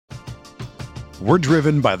We're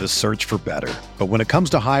driven by the search for better. But when it comes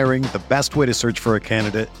to hiring, the best way to search for a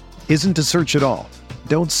candidate isn't to search at all.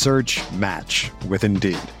 Don't search, match with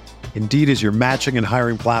Indeed. Indeed is your matching and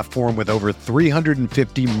hiring platform with over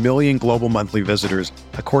 350 million global monthly visitors,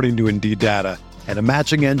 according to Indeed data, and a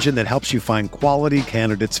matching engine that helps you find quality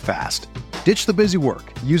candidates fast. Ditch the busy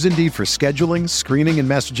work. Use Indeed for scheduling, screening, and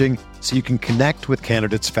messaging so you can connect with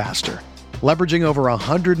candidates faster. Leveraging over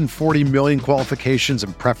 140 million qualifications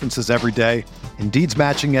and preferences every day, Indeed's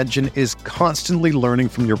matching engine is constantly learning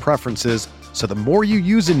from your preferences, so the more you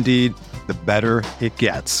use Indeed, the better it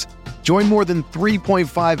gets. Join more than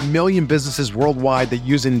 3.5 million businesses worldwide that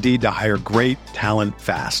use Indeed to hire great talent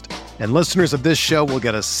fast. And listeners of this show will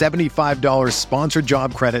get a $75 sponsored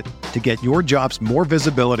job credit to get your jobs more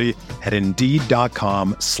visibility at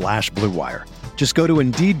Indeed.com/Blue Wire. Just go to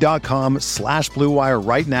Indeed.com/Blue Wire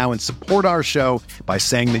right now and support our show by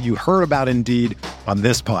saying that you heard about Indeed on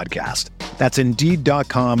this podcast. That's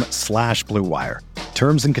Indeed.com/Blue Wire.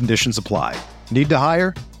 Terms and conditions apply. Need to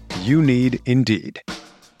hire? You need Indeed.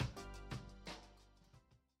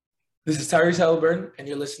 This is Tyrese Halliburton, and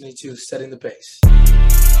you're listening to Setting the Pace.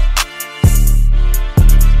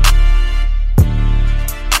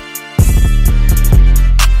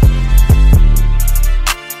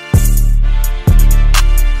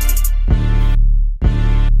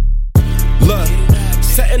 Look,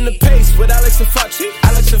 setting the pace with Alex and Fauci.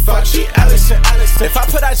 If I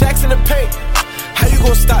put our jacks in the paint, how you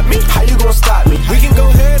gonna stop me? We can go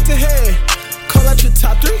head to head. Call out your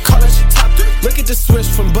top three. Look at the switch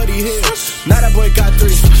from Buddy Hill. Now that boy got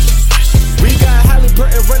three. We got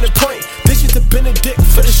Halliburton running point. This is the Benedict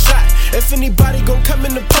for the shot. If anybody gon' come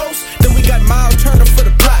in the post, then we got Myles Turner for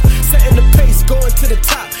the block. Setting the pace, going to the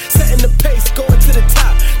top.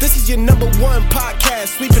 This is your number one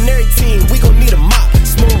podcast. Sweeping every team. We gon' need a mop.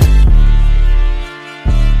 Smooth.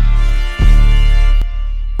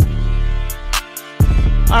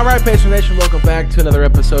 All right, Pacer Nation, welcome back to another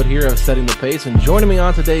episode here of Setting the Pace. And joining me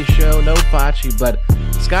on today's show, no Fauci, but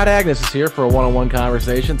Scott Agness is here for a one-on-one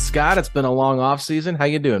conversation. Scott, it's been a long off season. How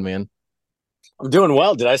you doing, man? I'm doing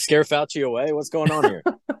well. Did I scare Fauci away? What's going on here?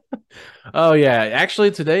 Oh, yeah.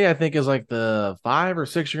 Actually, today I think is like the 5 or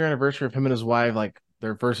 6 year anniversary of him and his wife, like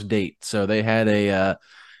their first date. So they had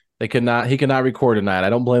he could not record tonight.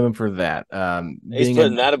 I don't blame him for that. He's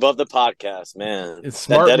putting that above the podcast, man. It's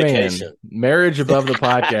smart, that dedication. Man. Marriage above the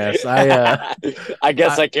podcast. I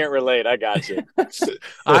guess I can't relate. I got you.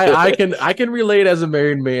 I can relate as a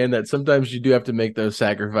married man that sometimes you do have to make those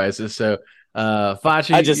sacrifices. So,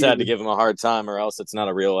 Fauci, I just had to give him a hard time, or else it's not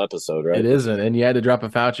a real episode, right? It isn't, and you had to drop a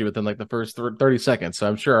Fauci within like the first 30 seconds. So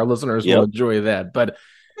I'm sure our listeners will enjoy that. But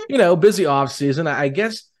busy off season. I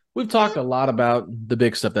guess we've talked a lot about the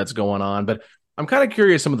big stuff that's going on, but I'm kind of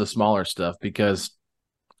curious some of the smaller stuff, because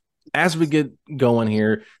as we get going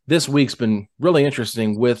here, this week's been really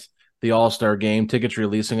interesting with the All-Star game, tickets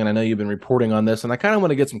releasing, and I know you've been reporting on this, and I kind of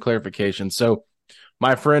want to get some clarification. So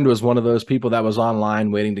my friend was one of those people that was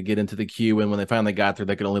online waiting to get into the queue, and when they finally got there,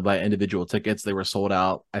 they could only buy individual tickets. They were sold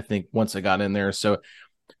out, I think, once they got in there. So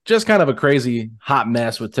just kind of a crazy hot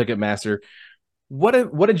mess with Ticketmaster. What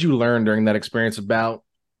did you learn during that experience about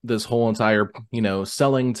this whole entire,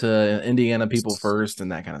 selling to Indiana people first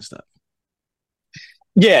and that kind of stuff?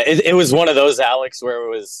 Yeah, it was one of those, Alex, where it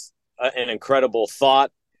was an incredible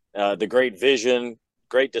thought, the great vision,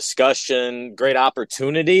 great discussion, great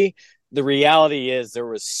opportunity. The reality is there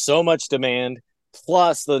was so much demand,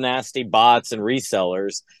 plus the nasty bots and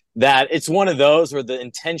resellers, that it's one of those where the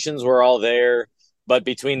intentions were all there, but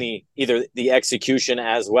between either the execution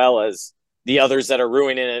as well as the others that are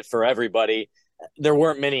ruining it for everybody, there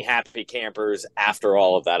weren't many happy campers after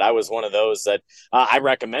all of that. I was one of those that I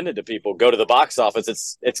recommended to people, go to the box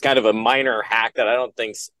office. It's kind of a minor hack that I don't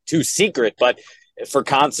think's too secret, but for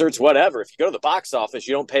concerts, whatever, if you go to the box office,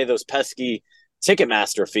 you don't pay those pesky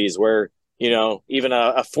Ticketmaster fees where, even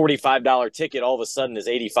a $45 ticket all of a sudden is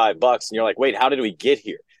 $85. And you're like, wait, how did we get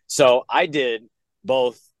here? So I did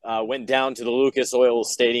both, went down to the Lucas Oil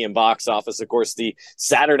Stadium box office. Of course, the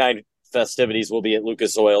Saturday night festivities will be at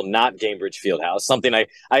Lucas Oil, not Gainbridge Fieldhouse. Something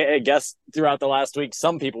I guess throughout the last week,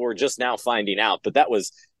 some people were just now finding out, but that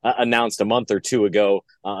was announced a month or two ago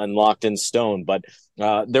and locked in stone. But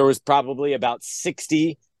there was probably about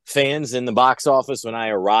 60 fans in the box office when I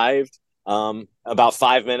arrived, about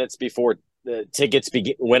 5 minutes before the tickets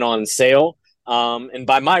went on sale. And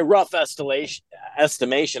by my rough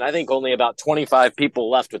estimation, I think only about 25 people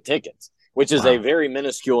left with tickets, which is a very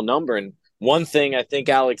minuscule number. And one thing I think,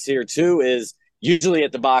 Alex, here too is usually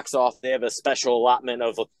at the box office, they have a special allotment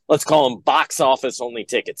of, let's call them box office only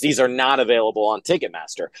tickets. These are not available on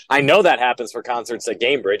Ticketmaster. I know that happens for concerts at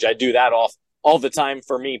Gainbridge. I do that all the time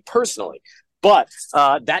for me personally. But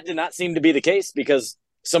that did not seem to be the case, because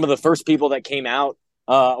some of the first people that came out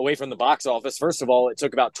away from the box office, first of all, it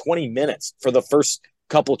took about 20 minutes for the first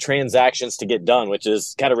couple transactions to get done, which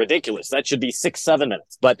is kind of ridiculous. That should be 6-7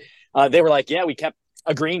 minutes. But they were like, yeah, we kept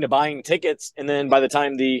agreeing to buying tickets. And then by the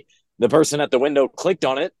time the person at the window clicked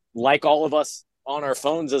on it, like all of us on our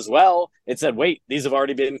phones as well, it said, wait, these have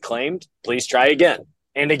already been claimed. Please try again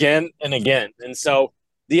and again and again. And so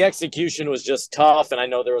the execution was just tough. And I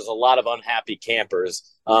know there was a lot of unhappy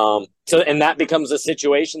campers. And that becomes a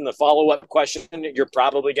situation. The follow-up question you're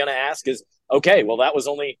probably going to ask is, okay, well, that was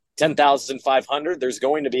only 10,500. There's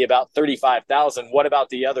going to be about 35,000. What about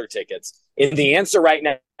the other tickets? And the answer right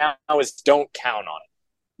now is don't count on it.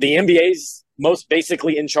 The NBA's most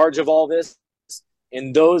basically in charge of all this,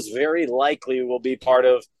 and those very likely will be part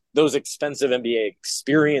of those expensive NBA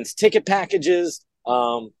experience ticket packages.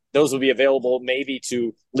 Those will be available maybe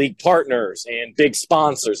to league partners and big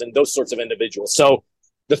sponsors and those sorts of individuals. So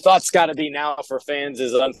the thought's got to be now for fans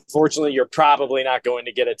is, unfortunately, you're probably not going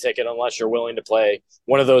to get a ticket unless you're willing to pay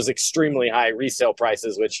one of those extremely high resale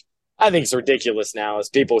prices, which I think is ridiculous now as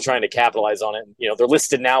people are trying to capitalize on it. You know, they're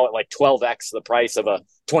listed now at like 12x the price of a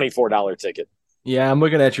 $24 ticket. Yeah, I'm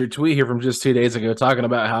looking at your tweet here from just 2 days ago talking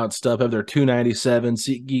about how it's StubHub, they're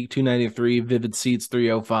 $297, SeatGeek $293, Vivid Seats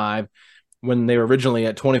 $305, when they were originally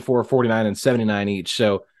at $24, $49, and $79 each.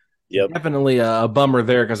 So definitely a bummer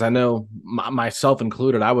there, because I know myself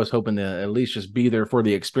included, I was hoping to at least just be there for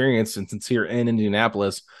the experience. And since here in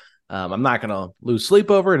Indianapolis, I'm not going to lose sleep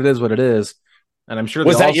over it. It is what it is. And I'm sure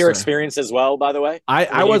was that your experience as well, by the way?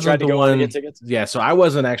 I wasn't the one. To get tickets? Yeah, so I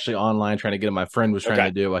wasn't actually online trying to get it. My friend was trying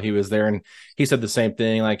to do it while he was there, and he said the same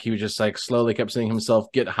thing. Like, he was just like slowly kept seeing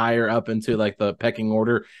himself get higher up into like the pecking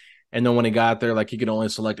order, and then when he got there, like, he could only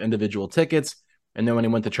select individual tickets, and then when he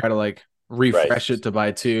went to try to like refresh it to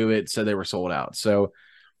buy two, it said they were sold out. So,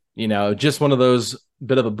 you know, just one of those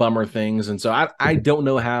bit of a bummer things. And so I don't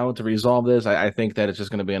know how to resolve this. I think that it's just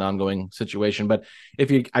going to be an ongoing situation. But if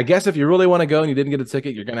you really want to go and you didn't get a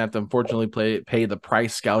ticket, you're going to have to unfortunately pay the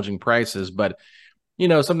price gouging prices. But, you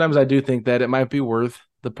know, sometimes I do think that it might be worth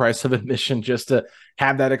the price of admission just to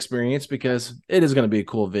have that experience, because it is going to be a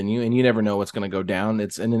cool venue and you never know what's going to go down.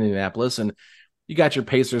 It's in Indianapolis, and you got your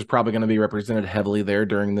Pacers probably going to be represented heavily there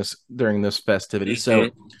during this festivity. So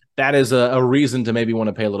that is a reason to maybe want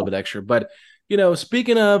to pay a little bit extra. But, you know,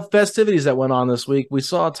 speaking of festivities that went on this week, we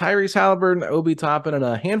saw Tyrese Halliburton, Obi Toppin, and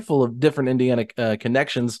a handful of different Indiana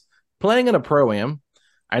connections playing in a Pro-Am.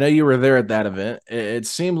 I know you were there at that event. It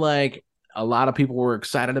seemed like a lot of people were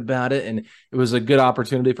excited about it, and it was a good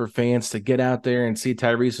opportunity for fans to get out there and see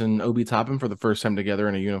Tyrese and Obi Toppin for the first time together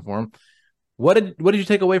in a uniform. What did you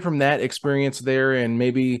take away from that experience there, and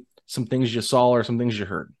maybe some things you saw or some things you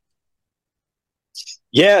heard?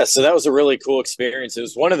 Yeah, so that was a really cool experience. It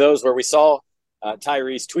was one of those where we saw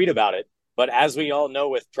Tyrese tweet about it, but as we all know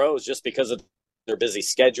with pros, just because of their busy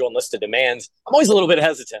schedule and list of demands, I'm always a little bit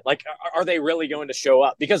hesitant. Like, are they really going to show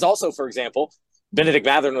up? Because also, for example, Benedict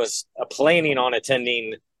Mathurin was planning on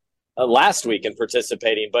attending last week and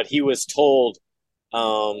participating, but he was told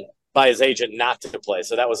by his agent not to play.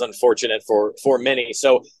 So that was unfortunate for many.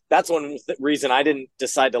 So that's one reason I didn't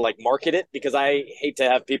decide to like market it, because I hate to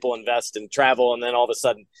have people invest in travel and then all of a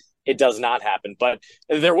sudden it does not happen. But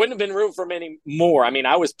there wouldn't have been room for many more. I mean,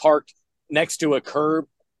 I was parked next to a curb,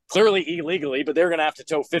 clearly illegally, but they're going to have to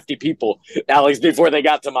tow 50 people, Alex, before they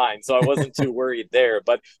got to mine. So I wasn't too worried there.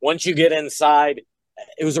 But once you get inside,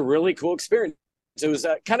 it was a really cool experience. It was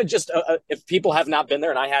kind of just, if people have not been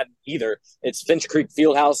there, and I hadn't either, it's Finch Creek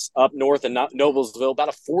Fieldhouse up north in Noblesville, about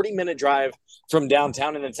a 40-minute drive from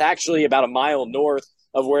downtown. And it's actually about a mile north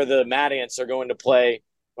of where the Mad Ants are going to play,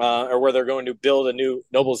 or where they're going to build a new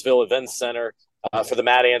Noblesville Events Center for the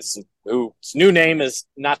Mad Ants, whose new name is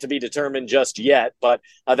not to be determined just yet, but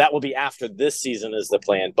that will be after this season is the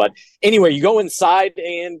plan. But anyway, you go inside,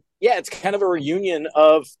 and yeah, it's kind of a reunion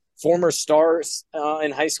of former stars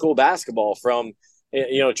in high school basketball, from,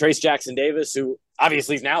 you know, Trace Jackson Davis, who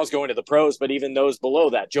obviously now is going to the pros, but even those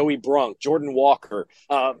below that, Joey Brunk, Jordan Walker,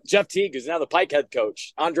 Jeff Teague, who's now the Pike head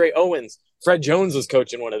coach, Andre Owens, Fred Jones was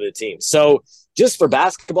coaching one of the teams. So just for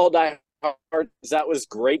basketball diehards, that was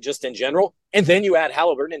great just in general. And then you add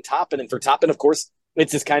Halliburton and Toppin. And for Toppin, of course,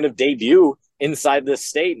 it's his kind of debut inside this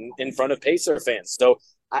state in front of Pacer fans. So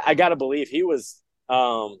I got to believe he was,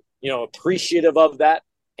 you know, appreciative of that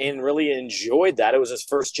and really enjoyed that. It was his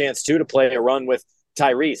first chance, too, to play a run with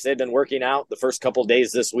Tyrese. They'd been working out the first couple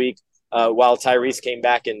days this week while Tyrese came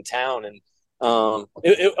back in town. And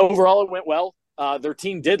overall, it went well. Their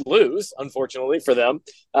team did lose, unfortunately for them,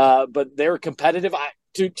 but they're competitive.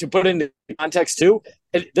 To put into context, too,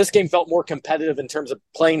 this game felt more competitive in terms of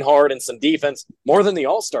playing hard and some defense, more than the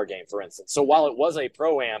All-Star game, for instance. So while it was a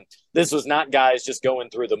Pro-Am, this was not guys just going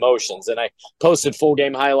through the motions. And I posted full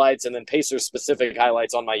game highlights and then Pacers-specific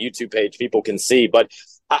highlights on my YouTube page people can see. But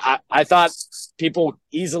I thought people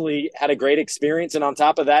easily had a great experience. And on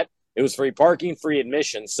top of that, it was free parking, free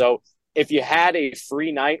admission. So if you had a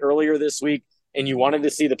free night earlier this week and you wanted to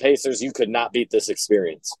see the Pacers, you could not beat this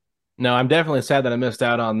experience. No, I'm definitely sad that I missed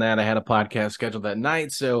out on that. I had a podcast scheduled that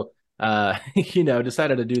night, so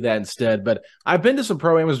decided to do that instead. But I've been to some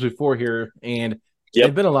Pro-Ams before here, and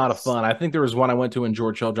they've been a lot of fun. I think there was one I went to when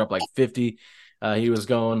George Hill dropped like 50. I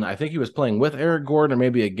think he was playing with Eric Gordon or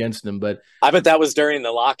maybe against him. But I bet that was during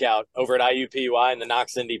the lockout over at IUPUI and the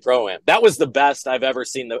Knox Indy Pro-Am. That was the best I've ever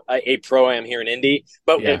seen a Pro-Am here in Indy,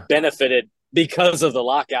 but it benefited because of the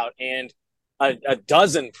lockout, and a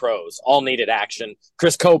dozen pros all needed action.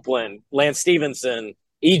 Chris Copeland, Lance Stevenson,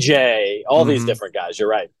 EJ, all these different guys. You're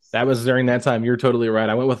right. That was during that time. You're totally right.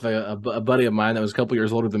 I went with a buddy of mine that was a couple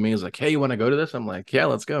years older than me. He was like, hey, you want to go to this? I'm like, yeah,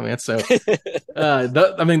 let's go, man. So,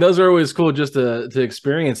 those are always cool just to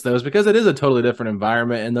experience those, because it is a totally different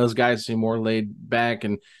environment, and those guys seem more laid back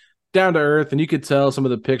and down to earth. And you could tell some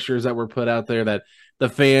of the pictures that were put out there that the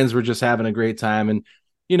fans were just having a great time. And,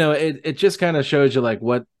 it just kind of shows you like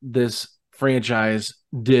what this franchise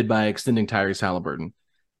did by extending Tyrese Halliburton.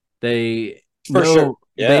 They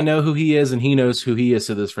know who he is, and he knows who he is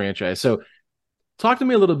to this franchise. So talk to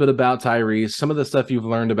me a little bit about Tyrese, some of the stuff you've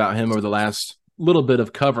learned about him over the last little bit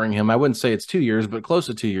of covering him. I wouldn't say it's 2 years, but close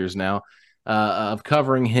to 2 years now of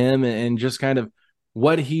covering him, and just kind of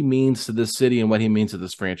what he means to this city and what he means to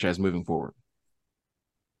this franchise moving forward.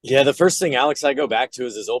 Yeah, the first thing, Alex, I go back to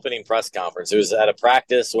is his opening press conference. It was at a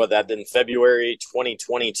practice, in February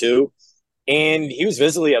 2022. And he was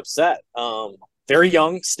visibly upset. Very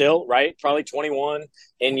young still, right? Probably 21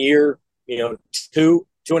 in year, two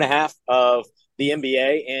and a half of the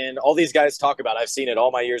NBA. And all these guys talk about, I've seen it all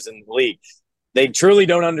my years in the league. They truly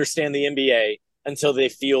don't understand the NBA until they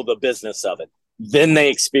feel the business of it. Then they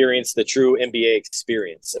experience the true NBA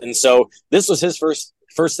experience. And so this was his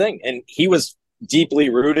first thing. And he was deeply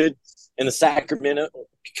rooted in the Sacramento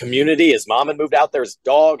community. His mom had moved out there, his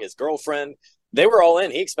dog, his girlfriend. They were all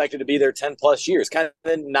in. He expected to be there 10 plus years, kind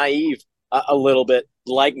of naive a little bit,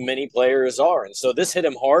 like many players are. And so this hit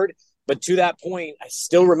him hard. But to that point, I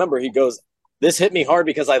still remember he goes, this hit me hard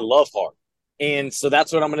because I love hard. And so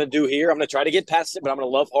that's what I'm going to do here. I'm going to try to get past it, but I'm going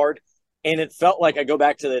to love hard. And it felt like, I go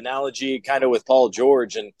back to the analogy kind of with Paul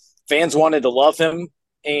George, and fans wanted to love him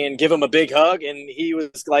and give him a big hug. And he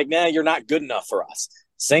was like, nah, you're not good enough for us.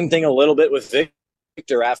 Same thing a little bit with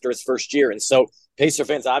Victor after his first year. And so Pacer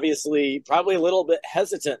fans obviously probably a little bit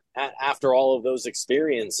hesitant after all of those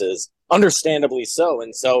experiences, understandably so.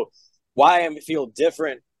 And so why I feel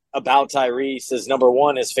different about Tyrese is, number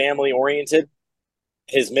one, his family oriented,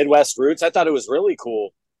 his Midwest roots. I thought it was really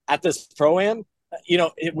cool at this Pro-Am.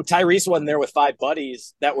 Tyrese wasn't there with five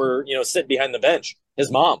buddies that were, sitting behind the bench.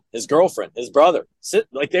 His mom, his girlfriend, his brother,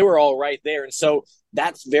 they were all right there. And so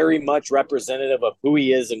that's very much representative of who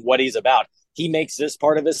he is and what he's about. He makes this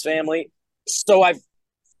part of his family. So I've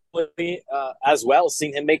as well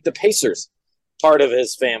seen him make the Pacers part of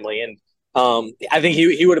his family. And I think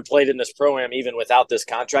he would have played in this Pro-Am even without this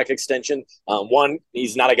contract extension. One,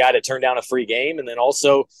 he's not a guy to turn down a free game. And then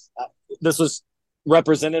also this was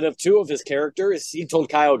representative too of his character. Is he told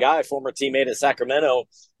Kyle Guy, former teammate at Sacramento,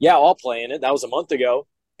 yeah, I'll play in it. That was a month ago.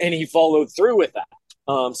 And he followed through with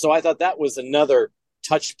that. So I thought that was another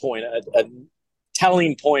touch point, a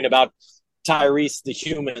telling point about Tyrese, the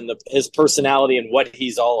human, his personality and what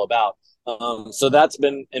he's all about. So that's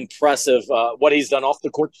been impressive, what he's done off the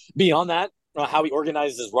court. Beyond that, how he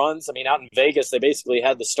organizes his runs. I mean, out in Vegas, they basically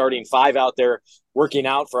had the starting five out there working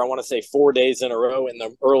out for, I want to say, 4 days in a row in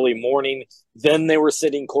the early morning. Then they were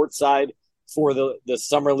sitting courtside for the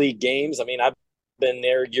summer league games. I mean, I've been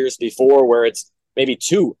there years before where it's maybe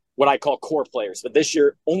two, what I call core players. But this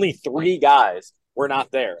year, only 3 guys were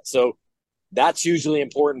not there. So that's usually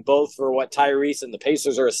important both for what Tyrese and the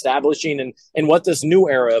Pacers are establishing and what this new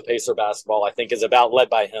era of Pacer basketball, I think, is about, led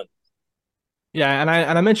by him. Yeah, and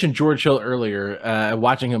I mentioned George Hill earlier,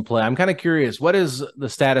 watching him play. I'm kind of curious, what is the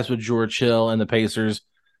status with George Hill and the Pacers?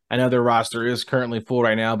 I know their roster is currently full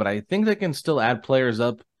right now, but I think they can still add players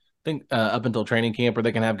up until training camp, or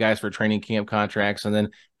they can have guys for training camp contracts and then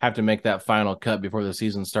have to make that final cut before the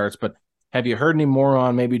season starts. But have you heard any more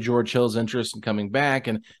on maybe George Hill's interest in coming back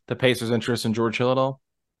and the Pacers' interest in George Hill at all?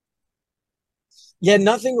 Yeah,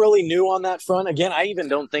 nothing really new on that front. Again, I even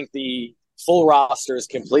don't think the full roster is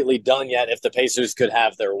completely done yet if the Pacers could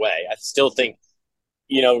have their way. I still think,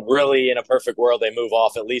 really in a perfect world, they move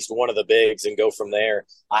off at least one of the bigs and go from there.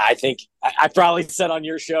 I think I probably said on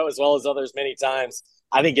your show as well as others many times,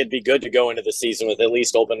 I think it'd be good to go into the season with at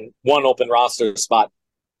least one open roster spot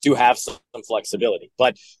to have some flexibility.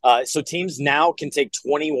 But so teams now can take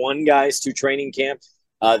 21 guys to training camp.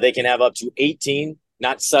 They can have up to 18,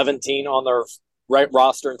 not 17 on their right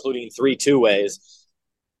roster, including 3 two-ways.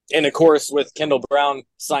 And of course, with Kendall Brown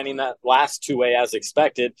signing that last two-way as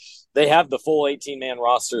expected, they have the full 18-man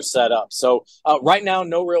roster set up. So right now,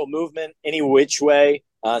 no real movement any which way.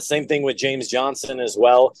 Same thing with James Johnson as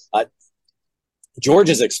well. George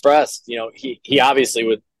has expressed, he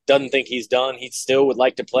obviously doesn't think he's done. He still would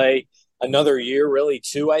like to play another year, really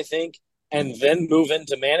 2, I think, and then move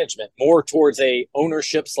into management, more towards a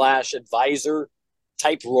ownership / advisor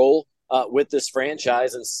type role with this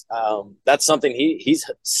franchise. And that's something he's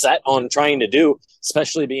set on trying to do,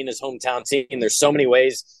 especially being his hometown team. There's so many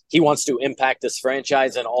ways he wants to impact this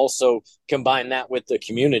franchise and also combine that with the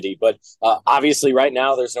community. But obviously right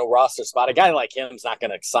now there's no roster spot. A guy like him is not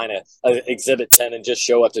going to sign a Exhibit 10 and just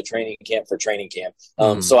show up to training camp for training camp.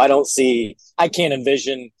 So I can't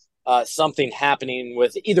envision something happening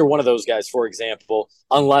with either one of those guys, for example,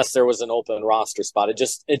 unless there was an open roster spot. It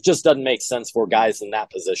just doesn't make sense for guys in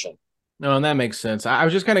that position. No, and that makes sense. I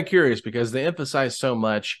was just kind of curious because they emphasized so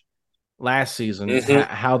much last season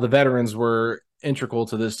how the veterans were integral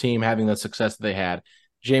to this team having the success that they had.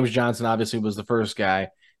 James Johnson obviously was the first guy,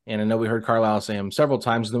 and I know we heard Carlisle say him several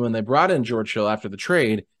times. And then when they brought in George Hill after the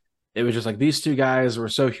trade, it was just like these 2 guys were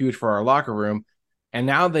so huge for our locker room, and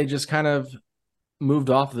now they just kind of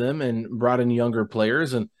moved off them and brought in younger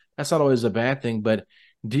players, and that's not always a bad thing. But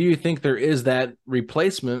do you think there is that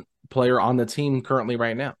replacement player on the team currently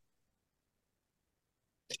right now?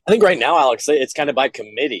 I think right now, Alex, it's kind of by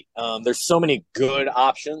committee. There's so many good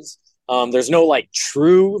options. There's no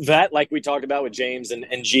true vet like we talked about with James and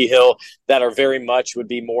G Hill that are very much would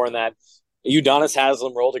be more in that Udonis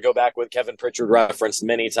Haslem role, to go back with Kevin Pritchard referenced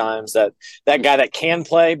many times, that guy that can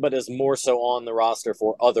play but is more so on the roster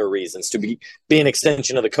for other reasons, to be an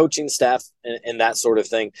extension of the coaching staff and that sort of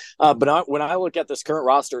thing. But when I look at this current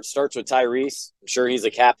roster, it starts with Tyrese. I'm sure he's a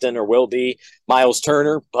captain or will be. Myles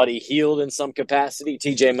Turner, Buddy Hield in some capacity,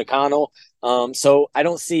 TJ McConnell. So I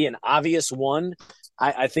don't see an obvious one.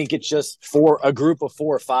 I think it's just for a group of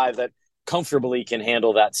 4 or 5 that comfortably can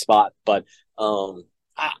handle that spot. But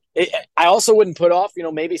I also wouldn't put off,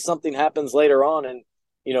 maybe something happens later on and,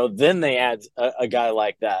 then they add a guy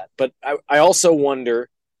like that. But I also wonder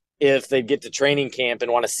if they get to training camp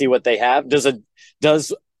and want to see what they have.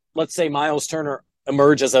 Does let's say Myles Turner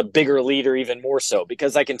emerge as a bigger leader even more so?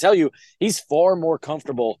 Because I can tell you he's far more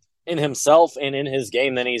comfortable in himself and in his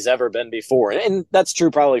game than he's ever been before. And that's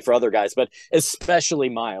true probably for other guys, but especially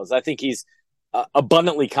Myles. I think he's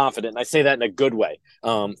abundantly confident. And I say that in a good way.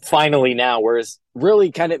 Finally now, whereas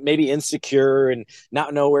really kind of maybe insecure and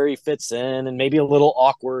not know where he fits in and maybe a little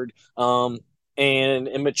awkward and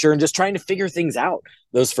immature and just trying to figure things out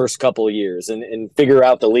those first couple of years and figure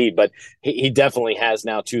out the lead. But he definitely has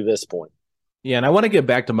now to this point. Yeah, and I want to get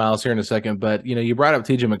back to Myles here in a second, but you brought up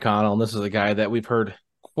TJ McConnell, and this is a guy that we've heard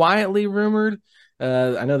quietly rumored.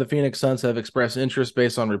 I know the Phoenix Suns have expressed interest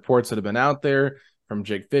based on reports that have been out there from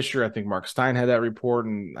Jake Fisher. I think Mark Stein had that report,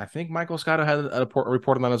 and I think Michael Scotto had a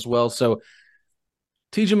report on that as well. So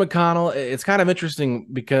TJ McConnell, it's kind of interesting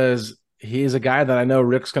because he's a guy that I know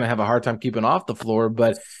Rick's going to have a hard time keeping off the floor,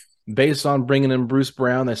 but based on bringing in Bruce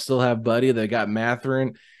Brown, they still have Buddy. They got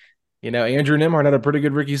Mathurin. Andrew Nembhard had a pretty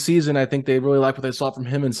good rookie season. I think they really like what they saw from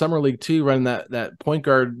him in Summer League too, running that point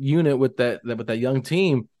guard unit with that young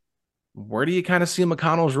team. Where do you kind of see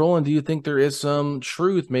McConnell's role, and do you think there is some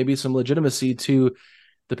truth, maybe some legitimacy to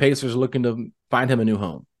the Pacers looking to find him a new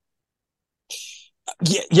home?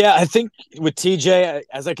 Yeah, I think with TJ,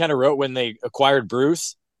 as I kind of wrote when they acquired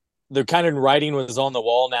Bruce, the kind of writing was on the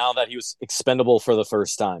wall now that he was expendable for the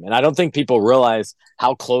first time. And I don't think people realize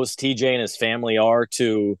how close TJ and his family are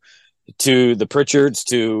to the Pritchards,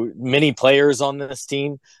 to many players on this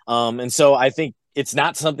team. And so I think it's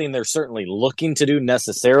not something they're certainly looking to do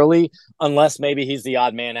necessarily, unless maybe he's the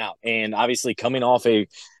odd man out. And obviously coming off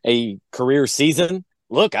a career season,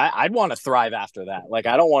 look, I'd want to thrive after that.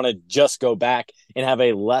 I don't want to just go back and have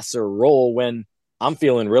a lesser role when I'm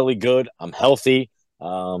feeling really good, I'm healthy,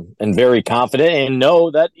 and very confident, and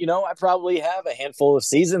know that, I probably have a handful of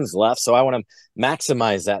seasons left. So I want to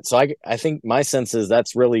maximize that. So I think my sense is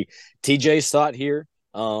that's really TJ's thought here.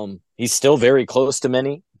 He's still very close to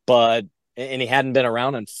many, and he hadn't been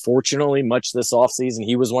around, unfortunately, much this offseason.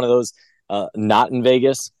 He was one of those not in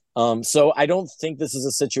Vegas. So I don't think this is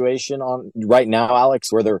a situation on right now,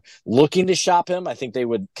 Alex, where they're looking to shop him. I think they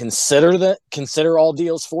would consider all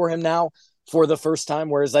deals for him now for the first time.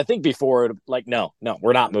 Whereas I think before, like, no,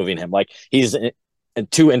 we're not moving him. Like, he's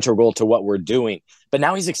too integral to what we're doing. But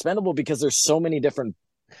now he's expendable because there's so many different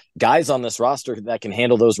guys on this roster that can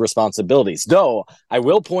handle those responsibilities. Though I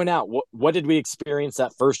will point out, what did we experience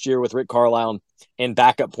that first year with Rick Carlisle and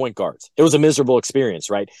backup point guards? It was a miserable experience,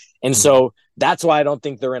 right? And so that's why I don't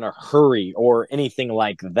think they're in a hurry or anything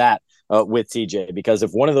like that with TJ, because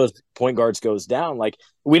if one of those point guards goes down, like,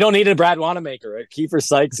 we don't need a Brad Wanamaker, a Kiefer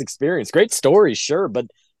Sykes experience. Great story, sure, but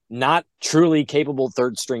not truly capable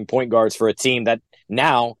third string point guards for a team that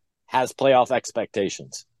now has playoff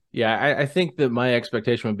expectations. Yeah, I think that my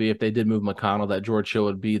expectation would be, if they did move McConnell, that George Hill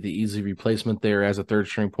would be the easy replacement there as a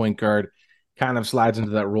third-string point guard. Kind of slides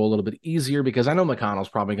into that role a little bit easier, because I know McConnell's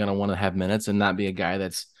probably going to want to have minutes and not be a guy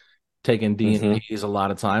that's taking D&Ds a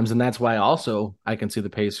lot of times. And that's why also I can see the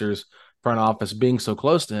Pacers front office being so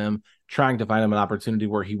close to him, trying to find him an opportunity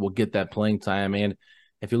where he will get that playing time. And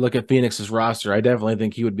if you look at Phoenix's roster, I definitely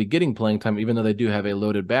think he would be getting playing time, even though they do have a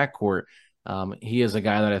loaded backcourt. He is a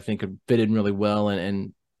guy that I think could fit in really well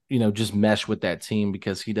and just mesh with that team,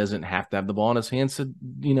 because he doesn't have to have the ball in his hands to,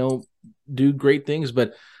 do great things,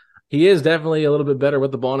 but he is definitely a little bit better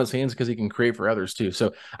with the ball in his hands because he can create for others too.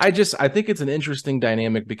 So I think it's an interesting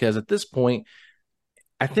dynamic, because at this point,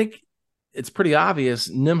 I think it's pretty obvious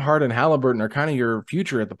Nembhard and Halliburton are kind of your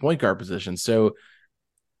future at the point guard position. So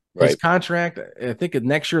his contract, I think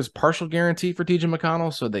next year is partial guarantee for TJ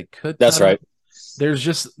McConnell. So they could. That's right. There's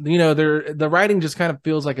just, the writing just kind of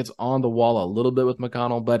feels like it's on the wall a little bit with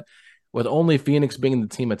McConnell, but with only Phoenix being the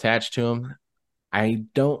team attached to him, I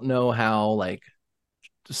don't know how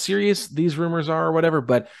serious these rumors are or whatever,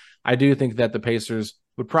 but I do think that the Pacers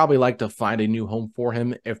would probably like to find a new home for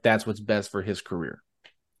him if that's what's best for his career.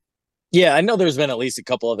 Yeah, I know there's been at least a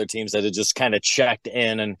couple other teams that have just kind of checked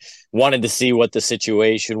in and wanted to see what the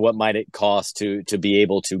situation, what might it cost to be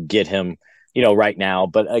able to get him, right now.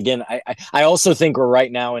 But again, I also think we're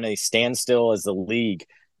right now in a standstill as the league,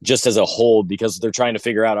 just as a whole, because they're trying to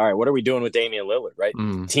figure out, all right, what are we doing with Damian Lillard, right?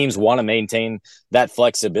 Teams want to maintain that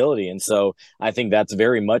flexibility. And so I think that's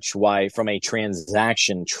very much why, from a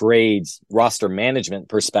transaction, trades, roster management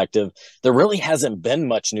perspective, there really hasn't been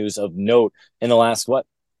much news of note in the last,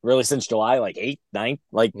 really since July, 8th,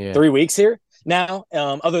 9th, 3 weeks here now,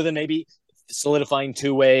 other than maybe solidifying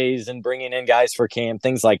two ways and bringing in guys for camp,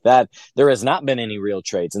 things like that. There has not been any real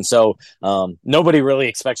trades. And so nobody really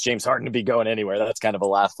expects James Harden to be going anywhere. That's kind of a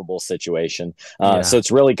laughable situation. So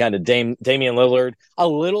it's really kind of Damian Lillard, a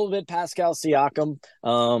little bit Pascal Siakam,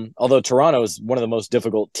 although Toronto is one of the most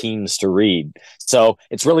difficult teams to read. So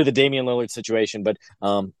it's really the Damian Lillard situation. But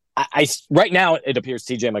I right now, it appears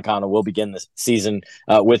TJ McConnell will begin the season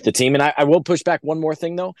with the team. And I will push back one more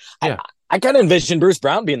thing, though. Yeah. I kind of envision Bruce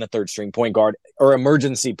Brown being the third string point guard, or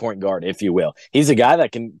emergency point guard, if you will. He's a guy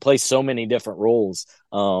that can play so many different roles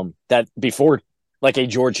that before, a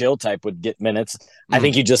George Hill type would get minutes. I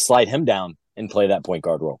think you just slide him down and play that point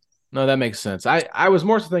guard role. No, that makes sense. I was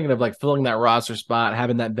more so thinking of filling that roster spot,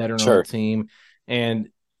 having that veteran on the team. And,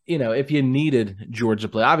 if you needed George to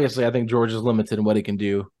play, obviously I think George is limited in what he can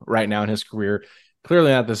do right now in his career.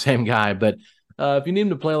 Clearly not the same guy, but if you need him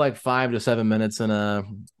to play 5 to 7 minutes in a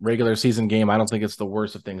regular season game, I don't think it's the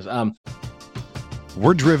worst of things.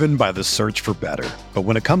 We're driven by the search for better. But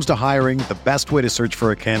when it comes to hiring, the best way to search for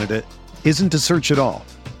a candidate isn't to search at all.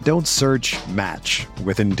 Don't search, match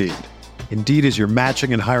with Indeed. Indeed is your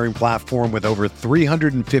matching and hiring platform with over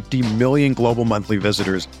 350 million global monthly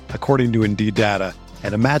visitors, according to Indeed data,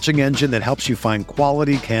 and a matching engine that helps you find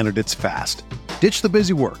quality candidates fast. Ditch the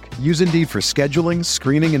busy work. Use Indeed for scheduling,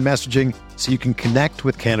 screening, and messaging so you can connect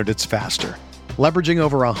with candidates faster. Leveraging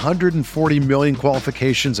over 140 million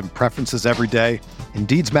qualifications and preferences every day,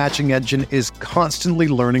 Indeed's matching engine is constantly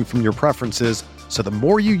learning from your preferences, so the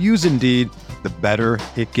more you use Indeed, the better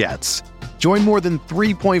it gets. Join more than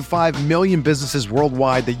 3.5 million businesses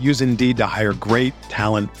worldwide that use Indeed to hire great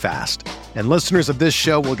talent fast. And listeners of this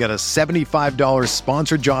show will get a $75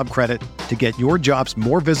 sponsored job credit to get your jobs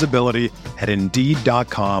more visibility at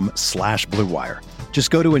Indeed.com/Blue Wire. Just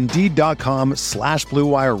go to Indeed.com/Blue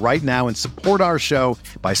Wire right now and support our show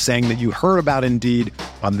by saying that you heard about Indeed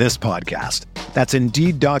on this podcast. That's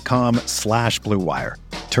Indeed.com/Blue Wire.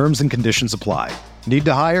 Terms and conditions apply. Need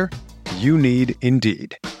to hire? You need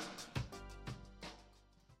Indeed.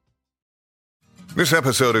 This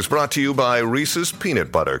episode is brought to you by Reese's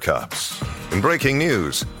Peanut Butter Cups. In breaking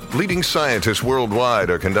news, leading scientists worldwide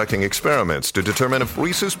are conducting experiments to determine if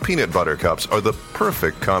Reese's Peanut Butter Cups are the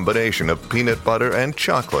perfect combination of peanut butter and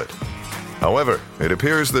chocolate. However, it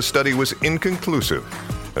appears the study was inconclusive,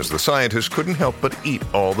 as the scientists couldn't help but eat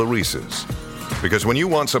all the Reese's. Because when you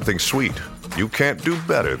want something sweet, you can't do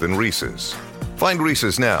better than Reese's. Find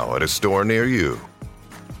Reese's now at a store near you.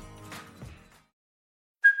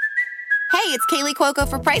 Hey, it's Kaylee Cuoco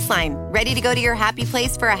for Priceline. Ready to go to your happy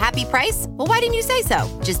place for a happy price? Well, why didn't you say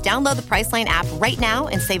so? Just download the Priceline app right now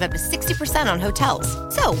and save up to 60% on hotels.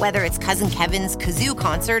 So whether it's Cousin Kevin's Kazoo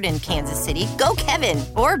Concert in Kansas City, go Kevin,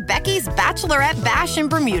 or Becky's Bachelorette Bash in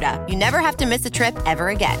Bermuda, you never have to miss a trip ever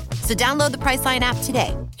again. So download the Priceline app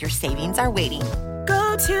today. Your savings are waiting.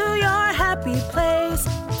 Go to your happy place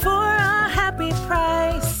for a happy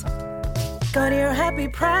price. Go to your happy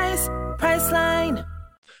price, Priceline.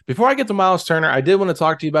 Before I get to Myles Turner, I did want to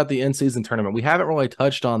talk to you about the in-season tournament. We haven't really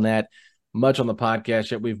touched on that much on the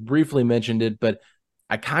podcast yet. We've briefly mentioned it, but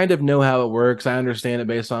I kind of know how it works. I understand it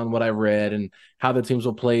based on what I read and how the teams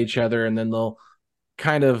will play each other, and then they'll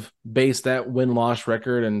kind of base that win-loss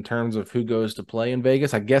record in terms of who goes to play in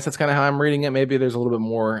Vegas. I guess that's kind of how I'm reading it. Maybe there's a little bit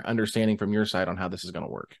more understanding from your side on how this is going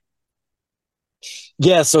to work.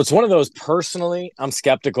 Yeah, so it's one of those, personally, I'm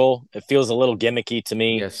skeptical. It feels a little gimmicky to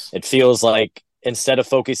me. Yes. It feels like instead of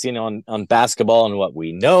focusing on basketball and what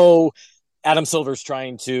we know, Adam Silver's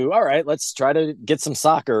trying to, all right, let's try to get some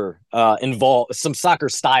soccer involved, some soccer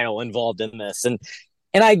style involved in this. And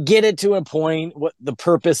I get it to a point. What the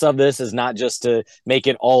purpose of this is not just to make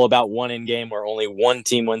it all about one in game where only one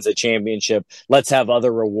team wins a championship. Let's have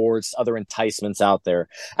other rewards, other enticements out there.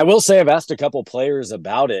 I will say I've asked a couple players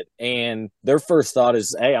about it, and their first thought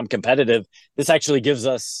is, hey, I'm competitive. This actually gives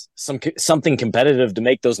us something competitive to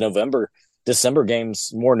make those December games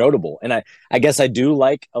more notable. And I guess I do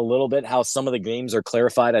like a little bit how some of the games are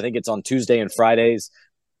clarified. I think it's on Tuesday and Fridays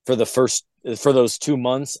for those 2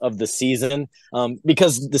 months of the season,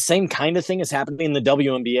 because the same kind of thing is happening in the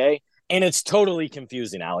WNBA, and it's totally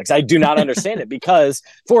confusing, Alex. I do not understand it because,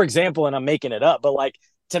 for example, and I'm making it up, but like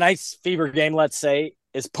tonight's Fever game, let's say,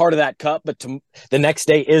 is part of that cup, but the next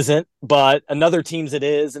day isn't, but another team's it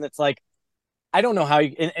is. And it's like, I don't know how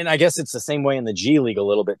and I guess it's the same way in the G League a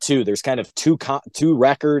little bit too. There's kind of two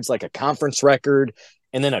records, like a conference record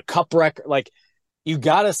and then a cup record. Like, you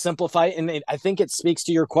got to simplify it. And I think it speaks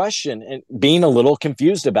to your question and being a little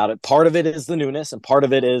confused about it. Part of it is the newness and part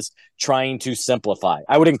of it is trying to simplify.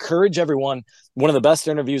 I would encourage everyone. One of the best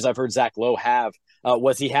interviews I've heard Zach Lowe have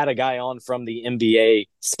was he had a guy on from the NBA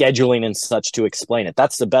scheduling and such to explain it.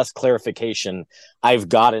 That's the best clarification I've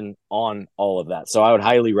gotten on all of that. So I would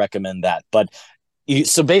highly recommend that. But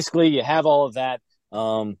so basically you have all of that.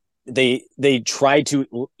 They try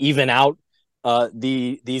to even out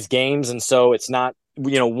these games. And so it's not,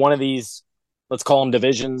 one of these, let's call them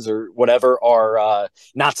divisions or whatever, are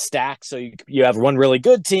not stacked. So you have one really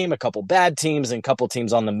good team, a couple bad teams, and a couple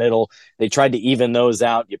teams on the middle. They tried to even those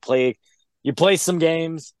out. You play some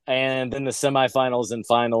games, and then the semifinals and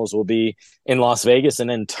finals will be in Las Vegas. And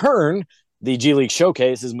in turn, the G League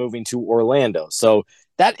Showcase is moving to Orlando. So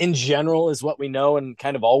that in general is what we know and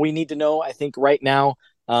kind of all we need to know, I think, right now.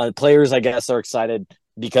 Players, I guess, are excited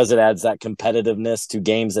because it adds that competitiveness to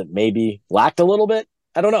games that maybe lacked a little bit.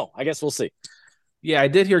 I don't know. I guess we'll see. Yeah, I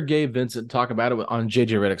did hear Gabe Vincent talk about it on JJ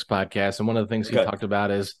Redick's podcast. And one of the things he talked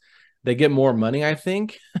about is they get more money, I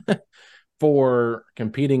think, for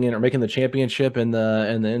competing in or making the championship in the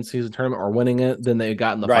in-season tournament or winning it than they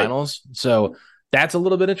got in the finals. So that's a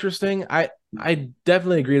little bit interesting. I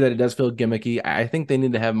definitely agree that it does feel gimmicky. I think they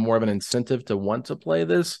need to have more of an incentive to want to play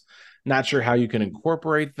this. Not sure how you can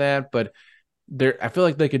incorporate that, but I feel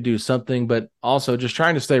like they could do something, but also just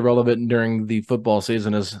trying to stay relevant during the football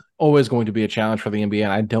season is always going to be a challenge for the NBA.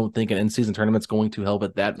 And I don't think an in-season tournament is going to help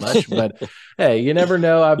it that much, but hey, you never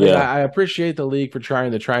know. I appreciate the league for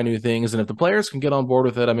trying to try new things. And if the players can get on board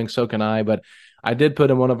with it, I mean, so can I, but I did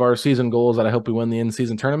put in one of our season goals that I hope we win the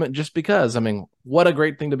in-season tournament just because, I mean, what a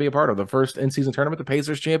great thing to be a part of. The first in-season tournament, the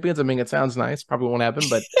Pacers champions. I mean, it sounds nice. Probably won't happen,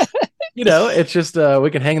 but it's just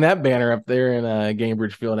we can hang that banner up there in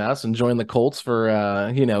Gainbridge Fieldhouse and join the Colts for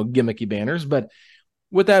gimmicky banners. But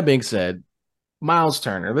with that being said, Myles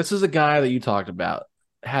Turner, this is a guy that you talked about.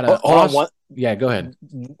 Yeah, go ahead.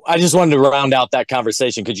 I just wanted to round out that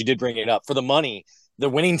conversation because you did bring it up. For the money, the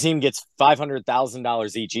winning team gets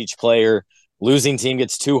 $500,000 each player. Losing team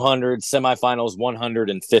gets $200. Semifinals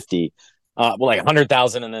 $150. Like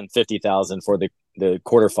 100,000 and then 50,000 for the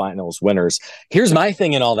quarterfinals winners. Here's my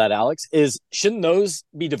thing in all that, Alex, is shouldn't those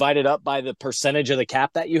be divided up by the percentage of the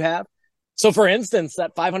cap that you have? So for instance,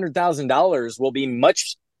 that $500,000 will be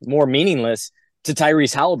much more meaningless to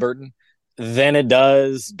Tyrese Halliburton than it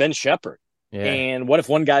does Ben Shepherd. Yeah. And what if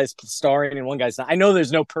one guy's starring and one guy's not? I know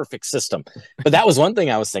there's no perfect system, but that was one thing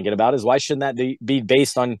I was thinking about is why shouldn't that be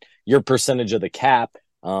based on your percentage of the cap?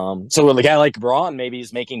 So the guy like Braun maybe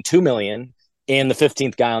is making $2 million and the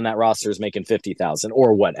 15th guy on that roster is making 50,000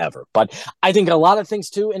 or whatever. But I think a lot of things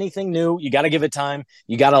too, anything new, you got to give it time.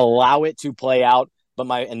 You got to allow it to play out. But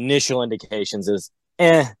my initial indications is,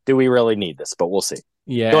 do we really need this? But we'll see.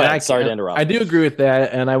 Yeah. Go ahead. Sorry to interrupt. I do agree with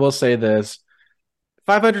that. And I will say this.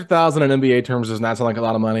 $500,000 in NBA terms does not sound like a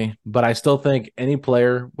lot of money, but I still think any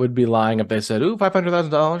player would be lying if they said, "Ooh,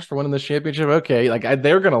 $500,000 for winning this championship." Okay,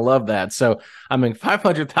 they're gonna love that. So I mean,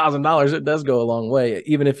 $500,000 it does go a long way,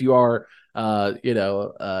 even if you are, a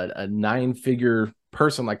 9-figure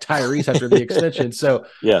person like Tyrese after the extension. So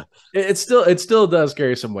yeah, it still does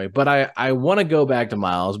carry some weight. But I want to go back to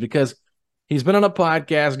Myles because he's been on a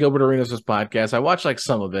podcast, Gilbert Arenas' podcast. I watched like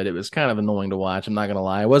some of it. It was kind of annoying to watch. I'm not going to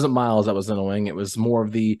lie. It wasn't Myles that was annoying. It was more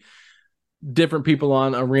of the different people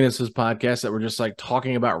on Arenas' podcast that were just like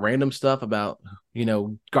talking about random stuff about,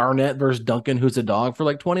 Garnett versus Duncan, who's a dog, for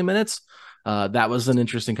like 20 minutes. That was an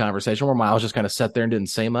interesting conversation where Myles just kind of sat there and didn't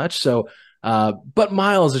say much. So, but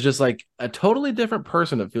Myles is just like a totally different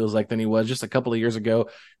person, it feels like, than he was just a couple of years ago.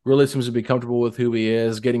 Really seems to be comfortable with who he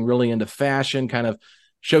is, getting really into fashion, kind of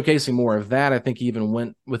showcasing more of that. I think he even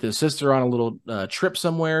went with his sister on a little trip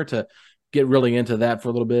somewhere to get really into that for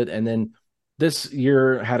a little bit. And then this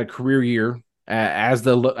year had a career year as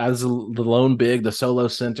the lone big, the solo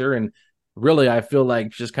center. And really, I feel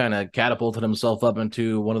like just kind of catapulted himself up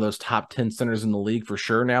into one of those top 10 centers in the league for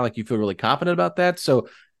sure now. Like, you feel really confident about that. So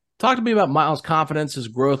talk to me about Myles' confidence, his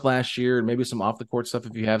growth last year, and maybe some off the court stuff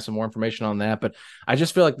if you have some more information on that. But I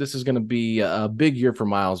just feel like this is going to be a big year for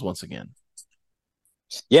Myles once again.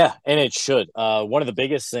 Yeah, and it should. One of the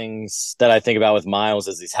biggest things that I think about with Myles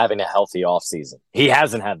is he's having a healthy offseason. He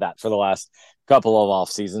hasn't had that for the last couple of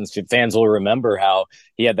off seasons. Fans will remember how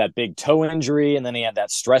he had that big toe injury and then he had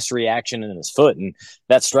that stress reaction in his foot. And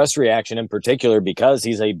that stress reaction in particular, because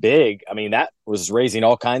he's a big, that was raising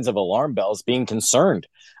all kinds of alarm bells, being concerned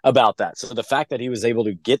about that. So the fact that he was able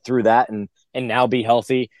to get through that and now be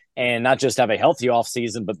healthy and not just have a healthy off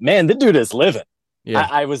season, but man, the dude is living. Yeah.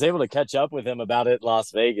 I was able to catch up with him about it in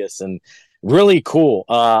Las Vegas, and really cool.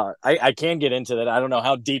 I can get into that. I don't know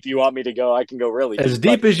how deep you want me to go. I can go really as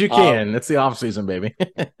deep as you can. It's the off season, baby.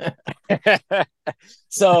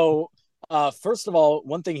 So, first of all,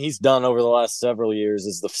 one thing he's done over the last several years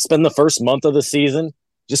is spend the first month of the season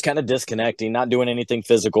just kind of disconnecting, not doing anything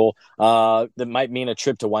physical. That might mean a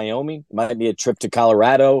trip to Wyoming, might be a trip to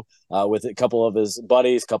Colorado with a couple of his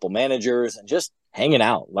buddies, couple managers, and just hanging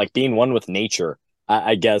out, like being one with nature,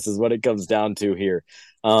 I guess is what it comes down to here.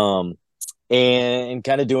 And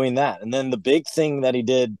kind of doing that. And then the big thing that he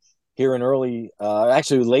did here in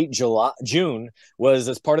late June was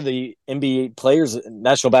as part of the NBA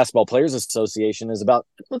National Basketball Players Association is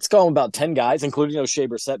let's call them about 10 guys, including O'Shea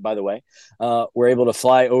Brissett, by the way, were able to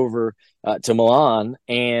fly over to Milan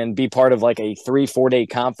and be part of like a 3-4 day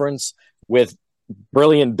conference with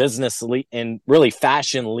brilliant business and really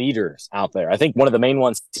fashion leaders out there. I think one of the main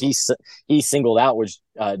ones he singled out was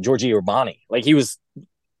Giorgio Armani. Like, he was,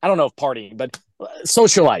 I don't know if partying, but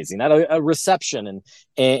socializing at a reception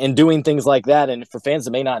and doing things like that. And for fans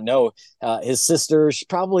that may not know, his sister, she's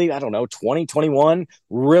probably, 20, 21,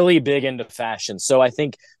 really big into fashion. So I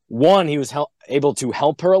think, one, he was able to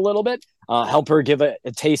help her a little bit, help her give a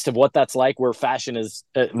taste of what that's like, where fashion is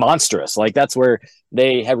monstrous. Like, that's where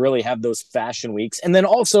they really have those fashion weeks. And then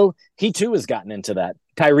also, he too has gotten into that.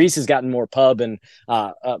 Tyrese has gotten more pub and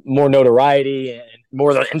more notoriety and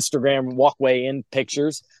more of the Instagram walkway in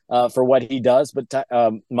pictures for what he does. But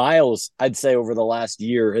Myles, I'd say over the last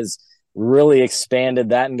year, has really expanded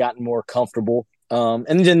that and gotten more comfortable.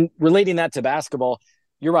 And then relating that to basketball,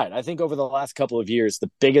 you're right. I think over the last couple of years,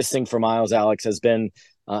 the biggest thing for Myles, Alex, has been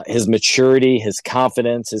his maturity, his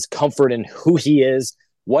confidence, his comfort in who he is,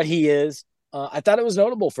 what he is. I thought it was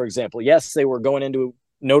notable, for example. Yes, they were going into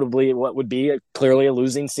notably what would be clearly a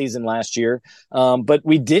losing season last year. But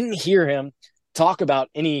we didn't hear him talk about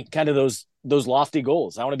any kind of those lofty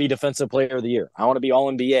goals. I want to be defensive player of the year. I want to be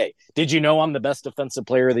all NBA. Did you know I'm the best defensive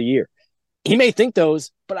player of the year? He may think those,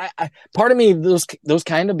 but I part of me, those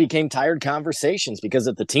kind of became tired conversations, because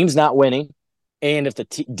if the team's not winning and if the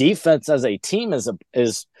defense as a team is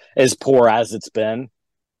as poor as it's been,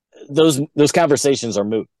 those conversations are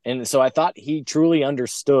moot. And so I thought he truly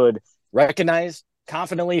understood, recognized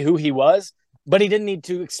confidently who he was, but he didn't need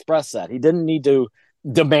to express that. He didn't need to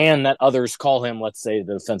demand that others call him, let's say,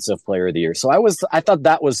 the defensive player of the year. So I thought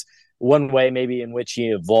that was one way maybe in which he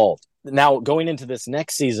evolved. Now, going into this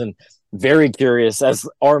next season, very curious, as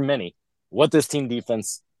are many, what this team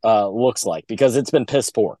defense looks like, because it's been piss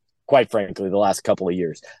poor, quite frankly, the last couple of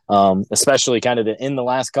years, especially kind of in the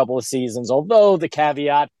last couple of seasons. Although the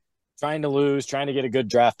caveat, trying to get a good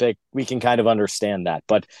draft pick, we can kind of understand that.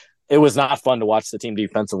 But it was not fun to watch the team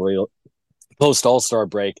defensively post All-Star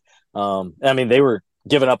break. I mean, they were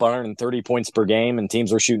giving up 130 points per game and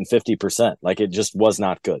teams were shooting 50%. Like, it just was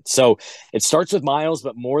not good. So it starts with Myles,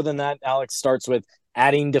 but more than that, Alex, starts with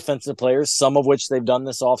adding defensive players, some of which they've done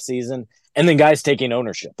this offseason, and then guys taking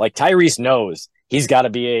ownership. Like, Tyrese knows he's got to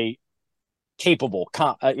be a capable,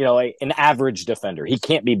 an average defender. He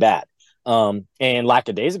can't be bad. And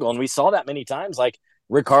lackadaisical. And we saw that many times. Like,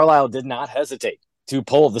 Rick Carlisle did not hesitate to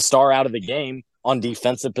pull the star out of the game on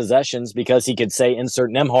defensive possessions because he could say,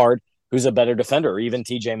 insert Nembhard, who's a better defender, or even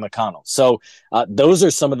TJ McConnell. So those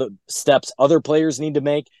are some of the steps other players need to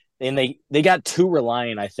make. And they got too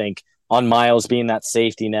reliant, I think, on Myles being that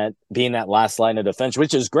safety net, being that last line of defense,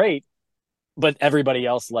 which is great, but everybody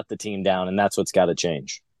else let the team down, and that's what's got to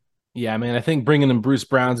change. Yeah, I mean, I think bringing in Bruce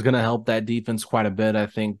Brown's going to help that defense quite a bit. I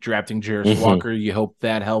think drafting Jarris Walker, you hope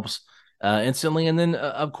that helps instantly. And then,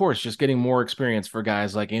 of course, just getting more experience for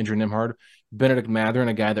guys like Andrew Nembhard, Benedict Mathurin,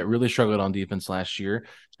 a guy that really struggled on defense last year.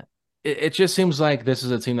 It just seems like this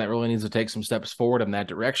is a team that really needs to take some steps forward in that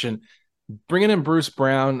direction. Bringing in Bruce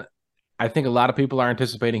Brown, I think a lot of people are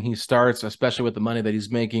anticipating he starts, especially with the money that he's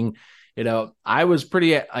making. You know, I was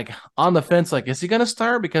pretty on the fence, like, is he going to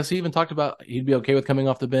start? Because he even talked about he'd be okay with coming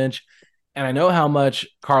off the bench. And I know how much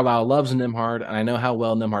Carlisle loves Nembhard, and I know how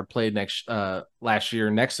well Nembhard played last year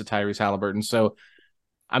next to Tyrese Halliburton. So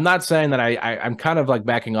I'm not saying that I'm kind of like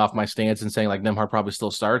backing off my stance and saying like Nembhard probably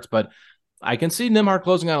still starts, but I can see Nembhard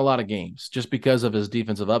closing out a lot of games just because of his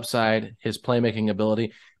defensive upside, his playmaking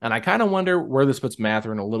ability. And I kind of wonder where this puts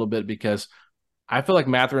Mathurin a little bit, because I feel like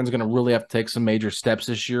Mathurin's going to really have to take some major steps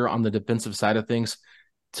this year on the defensive side of things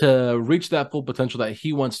to reach that full potential that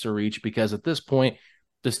he wants to reach, because at this point,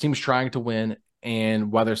 this team's trying to win.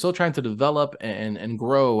 And while they're still trying to develop and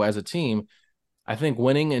grow as a team, I think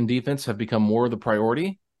winning and defense have become more of the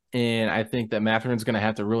priority. And I think that Mathurin's going to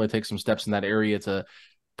have to really take some steps in that area to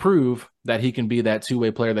prove that he can be that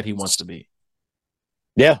two-way player that he wants to be.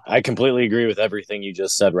 Yeah, I completely agree with everything you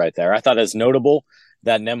just said right there. I thought it's notable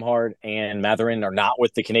that Nembhard and Mathurin are not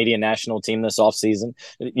with the Canadian national team this offseason.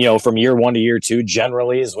 You know, from year one to year two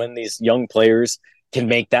generally is when these young players can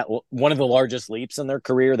make that one of the largest leaps in their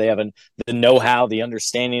career. They have the know-how, the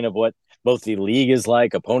understanding of what both the league is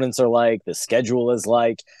like, opponents are like, the schedule is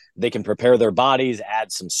like. They can prepare their bodies,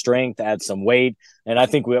 add some strength, add some weight. And I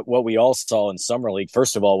think what we all saw in Summer League,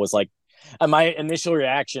 first of all, was like, my initial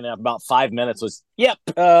reaction after about 5 minutes was, yep,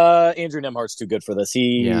 Andrew Nembhard's too good for this.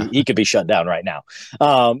 He could be shut down right now.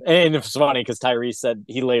 And it's funny because Tyrese said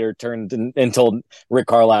he later turned and told Rick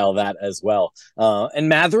Carlisle that as well. And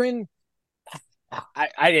Mathurin,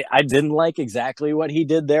 I didn't like exactly what he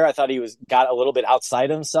did there. I thought he got a little bit outside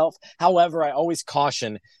himself. However, I always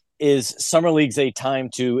caution is Summer League's a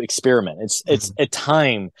time to experiment. It's a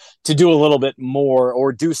time to do a little bit more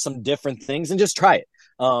or do some different things and just try it.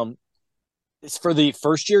 It's for the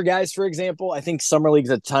first year guys, for example. I think Summer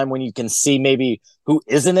League's a time when you can see maybe who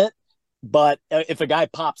isn't it. But if a guy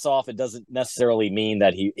pops off, it doesn't necessarily mean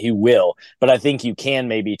that he will. But I think you can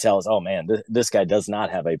maybe tell us, oh, man, this guy does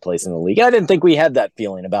not have a place in the league. I didn't think we had that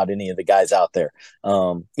feeling about any of the guys out there.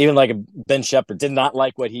 Even like Ben Shepherd did not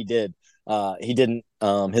like what he did. He didn't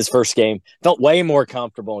his first game, felt way more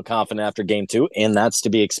comfortable and confident after game two, and that's to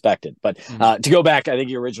be expected. But to go back, I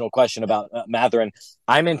think your original question about Mathurin,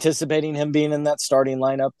 I'm anticipating him being in that starting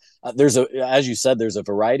lineup. As you said, there's a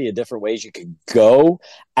variety of different ways you could go.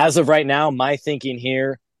 As of right now, my thinking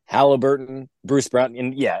here, Halliburton, Bruce Brown,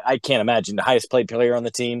 and yeah, I can't imagine the highest paid player on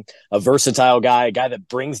the team, a versatile guy, a guy that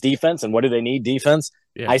brings defense. And what do they need? Defense.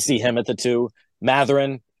 Yeah. I see him at the 2.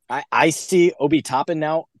 Mathurin. I see Obi Toppin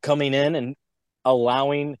now coming in and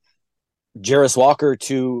allowing Jarris Walker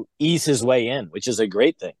to ease his way in, which is a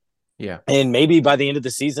great thing. Yeah. And maybe by the end of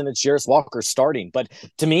the season, it's Jarris Walker starting. But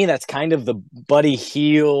to me, that's kind of the Buddy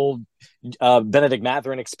Hield, Benedict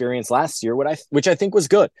Mathurin experience last year, which I think was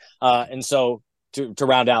good. And so to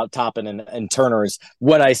round out Toppin and Turner is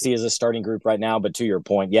what I see as a starting group right now. But to your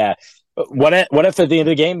point, yeah, what if at the end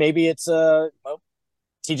of the game, maybe it's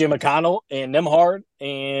TJ McConnell and Nembhard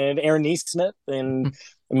and Aaron Neesmith and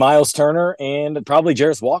Myles Turner and probably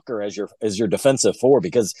Jarris Walker as your defensive 4,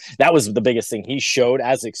 because that was the biggest thing he showed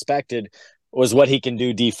as expected was what he can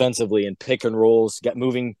do defensively and pick and rolls, get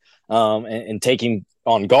moving and taking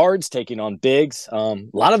on guards, taking on bigs. A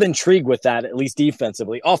lot of intrigue with that, at least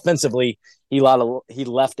defensively. Offensively, he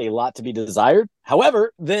left a lot to be desired.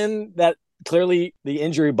 However, then that clearly the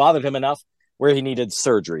injury bothered him enough where he needed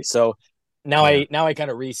surgery. So now I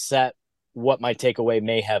kind of reset what my takeaway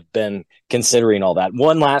may have been considering all that.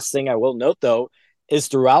 One last thing I will note, though, is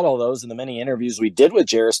throughout all those and the many interviews we did with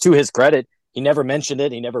Jairus, to his credit, he never mentioned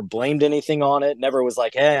it. He never blamed anything on it. Never was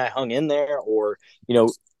like, hey, I hung in there, or,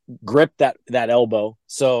 gripped that elbow.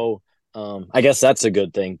 So I guess that's a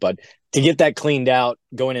good thing. But to get that cleaned out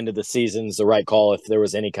going into the season is the right call if there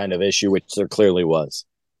was any kind of issue, which there clearly was.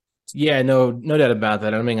 Yeah, no doubt about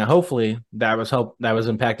that. I mean, hopefully that was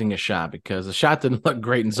impacting his shot, because the shot didn't look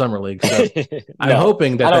great in summer league. So I'm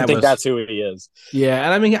hoping that. I don't think that's who he is. Yeah,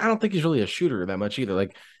 and I mean, I don't think he's really a shooter that much either.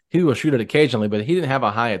 Like, he will shoot it occasionally, but he didn't have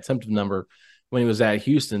a high attempted number when he was at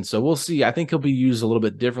Houston. So we'll see. I think he'll be used a little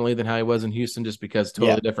bit differently than how he was in Houston, just because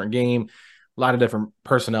totally different game, a lot of different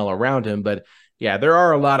personnel around him. But yeah, there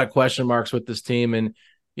are a lot of question marks with this team. And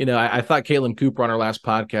I thought Caitlin Cooper on our last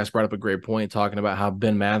podcast brought up a great point, talking about how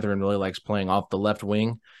Ben Mathurin really likes playing off the left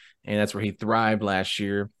wing, and that's where he thrived last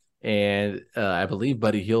year. And I believe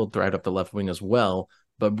Buddy Hield thrived up the left wing as well.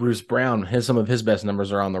 But Bruce Brown, some of his best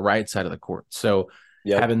numbers are on the right side of the court. So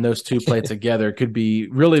having those two play together could be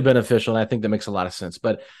really beneficial, and I think that makes a lot of sense.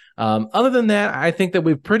 But other than that, I think that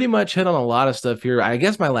we've pretty much hit on a lot of stuff here. I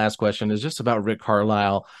guess my last question is just about Rick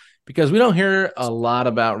Carlisle, because we don't hear a lot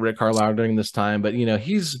about Rick Carlisle during this time, but,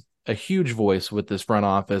 he's a huge voice with this front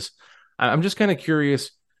office. I'm just kind of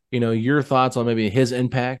curious, your thoughts on maybe his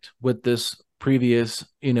impact with this previous,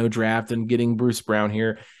 draft and getting Bruce Brown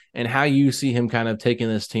here, and how you see him kind of taking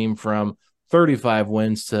this team from 35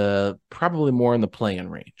 wins to probably more in the play-in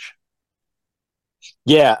range.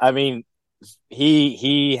 Yeah, I mean,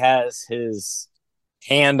 he has his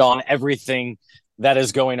hand on everything that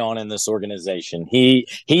is going on in this organization. He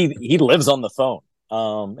lives on the phone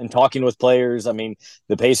and talking with players. I mean,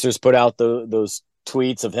 the Pacers put out those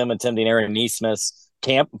tweets of him attending Aaron Nesmith's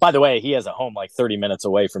camp. By the way, he has a home like 30 minutes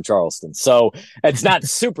away from Charleston, so it's not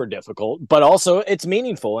super difficult, but also it's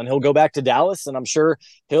meaningful. And he'll go back to Dallas, and I'm sure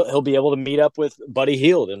he'll be able to meet up with Buddy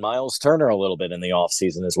Hield and Myles Turner a little bit in the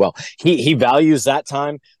offseason as well. He values that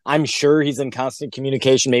time. I'm sure he's in constant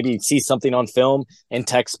communication. Maybe he sees something on film and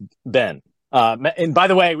texts Ben. And by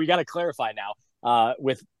the way, we got to clarify now.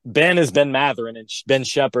 With Ben is Ben Mathurin and Ben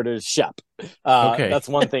Shepherd is Shep. Okay. That's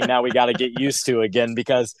one thing now we got to get used to again,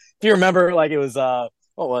 because if you remember, like, it was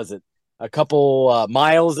what was it? A couple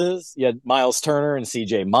Mileses. You had Myles Turner and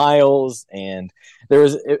CJ Miles, and there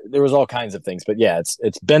was all kinds of things. But yeah,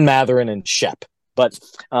 it's Ben Mathurin and Shep. But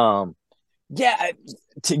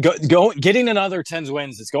getting another 10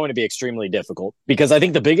 wins is going to be extremely difficult, because I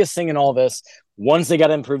think the biggest thing in all this, once they got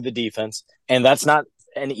to improve the defense, and that's not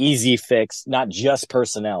an easy fix, not just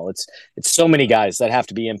personnel. It's so many guys that have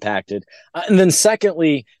to be impacted. And then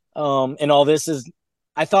secondly, in all this is,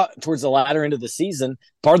 I thought towards the latter end of the season,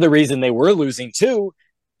 part of the reason they were losing too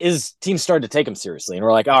is teams started to take them seriously. And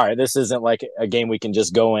we're like, all right, this isn't like a game we can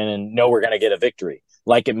just go in and know we're going to get a victory,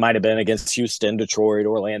 like it might have been against Houston, Detroit,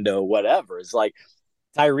 Orlando, whatever. It's like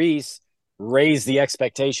Tyrese raised the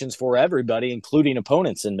expectations for everybody, including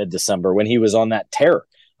opponents, in mid-December when he was on that tear.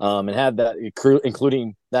 And had that,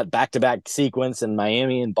 including that back-to-back sequence in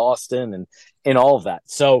Miami and Boston and all of that.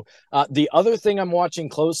 So the other thing I'm watching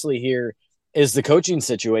closely here is the coaching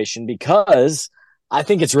situation, because I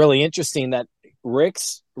think it's really interesting that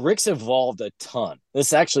Rick's evolved a ton. This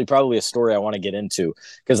is actually probably a story I want to get into,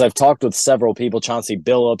 because I've talked with several people, Chauncey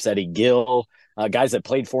Billups, Eddie Gill, guys that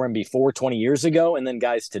played for him before 20 years ago, and then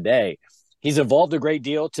guys today. He's evolved a great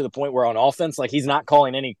deal to the point where on offense, like, he's not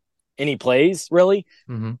calling any plays really.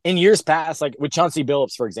 In years past, like with Chauncey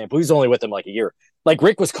Billups, for example, who's only with him like a year, like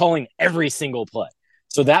Rick was calling every single play.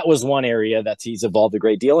 So that was one area that he's evolved a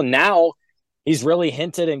great deal. And now he's really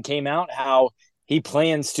hinted and came out how he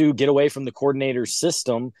plans to get away from the coordinator's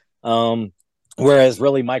system. Whereas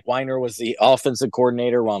really Mike Weiner was the offensive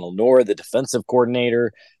coordinator, Ronald Nora, the defensive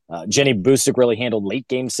coordinator. Jenny Busick really handled late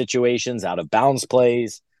game situations, out of bounds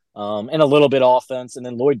plays. And a little bit offense. And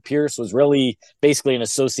then Lloyd Pierce was really basically an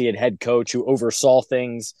associate head coach who oversaw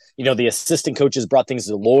things. The assistant coaches brought things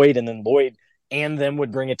to Lloyd, and then Lloyd and them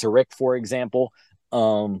would bring it to Rick, for example.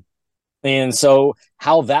 And so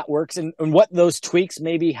how that works and what those tweaks,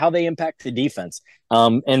 maybe how they impact the defense.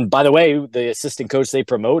 And by the way, the assistant coach they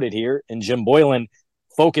promoted here, and Jim Boylan,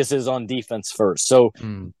 focuses on defense first. So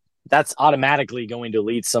that's automatically going to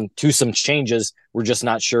lead to some changes. We're just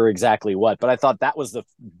not sure exactly what. But I thought that was the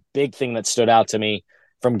big thing that stood out to me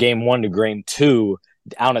from game 1 to game 2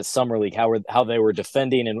 down at Summer League, how they were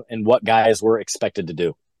defending and what guys were expected to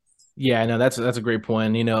do. Yeah, no, that's a great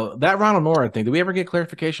point. That Ronald Nora thing, did we ever get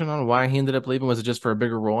clarification on why he ended up leaving? Was it just for a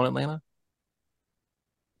bigger role in Atlanta?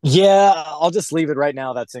 Yeah, I'll just leave it right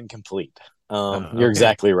now. That's incomplete. You're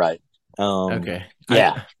exactly right. Okay.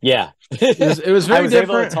 Yeah. It was very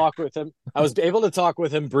different. Able to talk with him. I was able to talk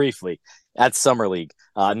with him briefly at Summer League.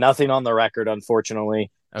 Nothing on the record,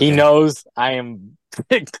 unfortunately. Okay. He knows I am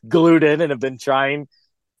glued in and have been trying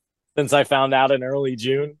since I found out in early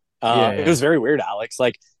June. It was very weird, Alex.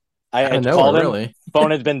 Like I had called him, really.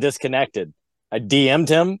 Phone had been disconnected. I DM'd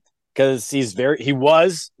him because he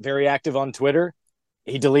was very active on Twitter.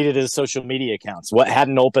 He deleted his social media accounts. What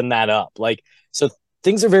hadn't opened that up? Like, so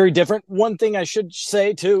things are very different. One thing I should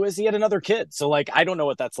say too is he had another kid. So like, I don't know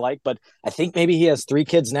what that's like, but I think maybe he has 3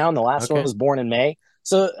 kids now, and the last one was born in May.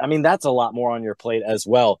 So, I mean, that's a lot more on your plate as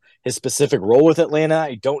well. His specific role with Atlanta,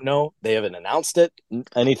 I don't know. They haven't announced it,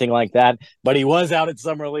 anything like that. But he was out at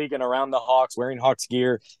Summer League and around the Hawks wearing Hawks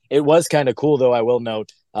gear. It was kind of cool, though, I will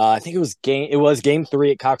note. I think it was game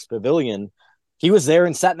 3 at Cox Pavilion. He was there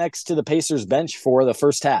and sat next to the Pacers bench for the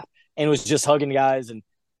first half and was just hugging guys. And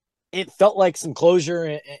it felt like some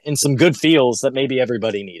closure and some good feels that maybe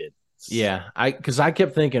everybody needed. Yeah, because I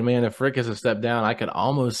kept thinking, man, if Rick is a step down, I could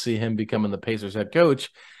almost see him becoming the Pacers head coach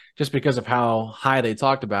just because of how high they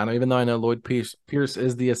talked about him. Even though I know Lloyd Pierce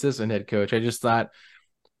is the assistant head coach, I just thought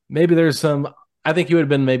maybe there's some – I think he would have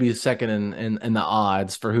been maybe second in the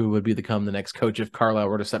odds for who would become the next coach if Carlisle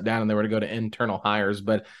were to step down and they were to go to internal hires.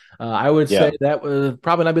 But I would say that would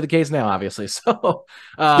probably not be the case now, obviously. So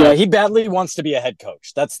he badly wants to be a head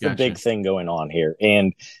coach. That's the big thing going on here.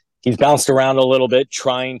 And – he's bounced around a little bit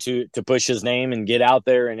trying to push his name and get out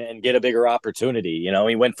there and get a bigger opportunity. You know,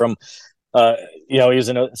 he went from, he was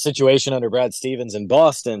in a situation under Brad Stevens in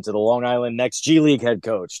Boston to the Long Island Next G League head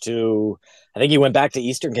coach to, I think he went back to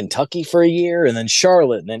Eastern Kentucky for a year and then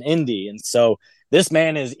Charlotte and then Indy. And so this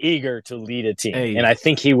man is eager to lead a team. And I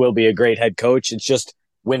think he will be a great head coach. It's just,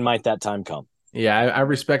 when might that time come? Yeah, I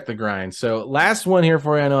respect the grind. So last one here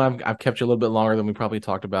for you. I know I've kept you a little bit longer than we probably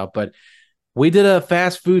talked about, but we did a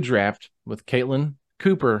fast food draft with Caitlin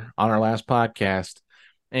Cooper on our last podcast.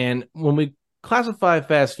 And when we classify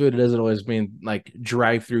fast food, it doesn't always mean like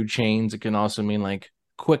drive-through chains. It can also mean like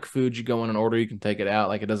quick food. You go in and order, you can take it out.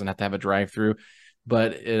 Like it doesn't have to have a drive-through,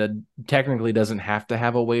 but it technically doesn't have to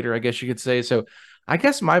have a waiter, I guess you could say. So I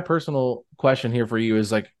guess my personal question here for you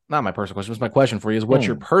is like, not my personal question, but my question for you is what's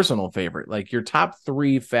your personal favorite? Like your top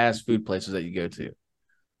 3 fast food places that you go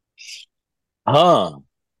to?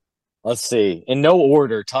 Let's see. In no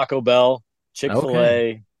order, Taco Bell,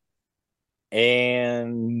 Chick-fil-A,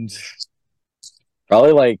 and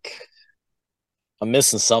probably like I'm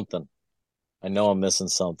missing something. I know I'm missing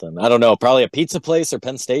something. I don't know. Probably a pizza place or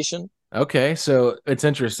Penn Station. Okay, so it's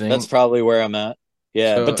interesting. That's probably where I'm at.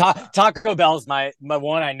 Yeah, so, but Taco Bell's my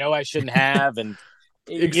one I know I shouldn't have, and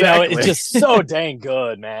exactly. It's just so dang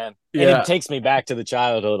good, man. And it takes me back to the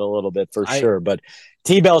childhood a little bit for sure. But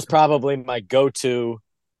T-Bell's probably my go-to.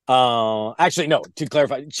 Actually, no, to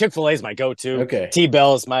clarify, Chick-fil-A is my go-to. Okay.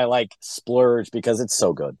 T-Bell is my like splurge because it's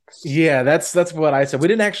so good. Yeah, that's what I said. We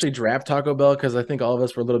didn't actually draft Taco Bell because I think all of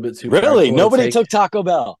us were a little bit too. Really? Nobody took Taco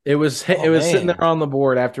Bell. It was sitting there on the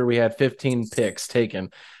board after we had 15 picks taken.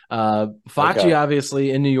 Facci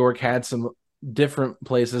obviously in New York had some different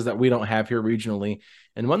places that we don't have here regionally.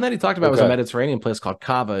 And one that he talked about was a Mediterranean place called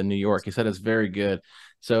Cava in New York. He said it's very good.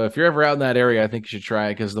 So if you're ever out in that area, I think you should try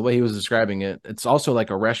it because the way he was describing it, it's also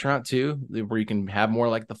like a restaurant too, where you can have more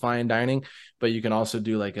like the fine dining, but you can also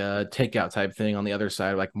do like a takeout type thing on the other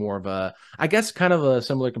side, like more of a, I guess kind of a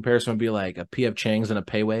similar comparison would be like a P.F. Chang's and a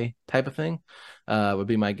Pei Wei type of thing. Would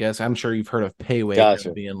be my guess. I'm sure you've heard of Pei Wei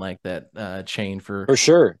being like that chain for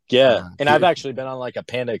sure. Yeah. And I've actually been on like a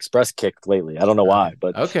Panda Express kick lately. I don't know why,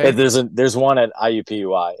 but there's one at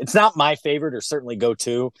IUPUI. It's not my favorite or certainly go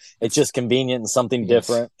to. It's just convenient and something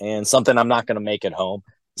different and something I'm not going to make at home.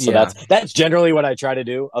 So that's generally what I try to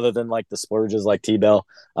do, other than like the splurges like T-Bell.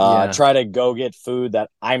 Try to go get food that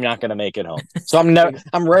I'm not going to make at home. So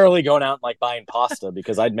I'm rarely going out and like buying pasta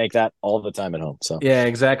because I'd make that all the time at home. So yeah,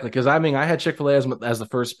 exactly. Because I mean, I had Chick-fil-A as the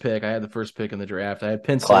first pick. I had the first pick in the draft. I had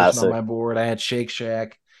Penn Station on my board. I had Shake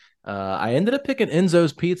Shack. I ended up picking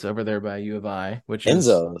Enzo's Pizza over there by U of I. Which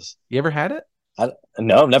Enzo's? You ever had it?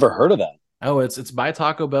 No, I've never heard of that. Oh, it's by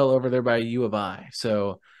Taco Bell over there by U of I.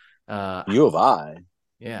 So U of I.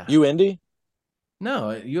 Yeah. UIndy?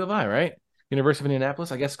 No, U of I, right? University of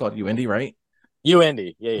Indianapolis. I guess it's called UIndy, right?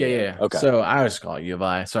 UIndy. Yeah. Okay. So I always call it U of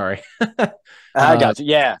I. Sorry. I got you.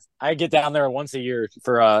 Yeah. I get down there once a year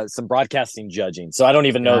for some broadcasting judging. So I don't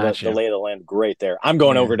even know the lay of the land great there. I'm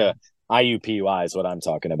going over to IUPUI is what I'm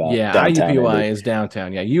talking about. Yeah, IUPUI is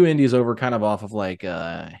downtown. Yeah, UIndy is over kind of off of like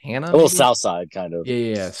Hannah. A little south side kind of.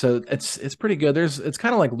 Yeah. So it's pretty good. It's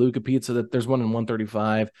kind of like Luca Pizza. There's one in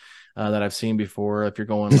 135. That I've seen before. If you're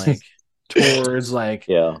going like towards like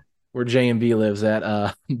where J&B lives at.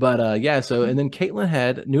 Yeah. So, and then Caitlin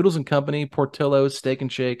had Noodles and Company, Portillo's, Steak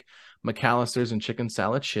and Shake, McAllister's, and Chicken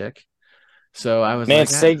Salad Chick. So I was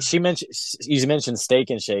steak. You mentioned Steak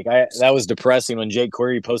and Shake. That was depressing when Jake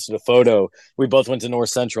Query posted a photo. We both went to North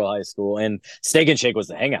Central High School, and Steak and Shake was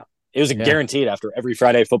the hangout. It was guaranteed after every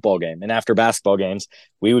Friday football game and after basketball games,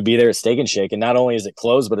 we would be there at Steak and Shake. And not only is it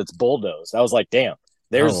closed, but it's bulldozed. I was like, damn.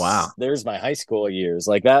 There's my high school years.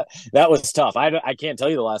 Like that was tough. I can't tell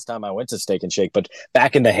you the last time I went to Steak and Shake, but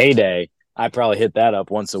back in the heyday, I probably hit that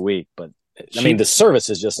up once a week. But I mean, the service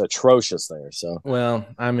is just atrocious there. So, well,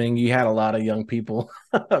 I mean, you had a lot of young people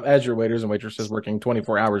as your waiters and waitresses working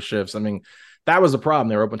 24-hour shifts. I mean, that was the problem.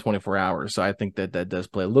 They were open 24 hours. So I think that does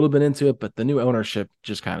play a little bit into it, but the new ownership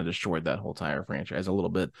just kind of destroyed that whole entire franchise a little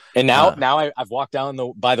bit. And now I've walked down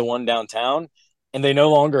by the one downtown, and they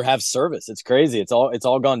no longer have service. It's crazy. It's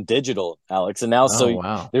all gone digital, Alex. And now,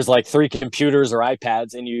 there's like 3 computers or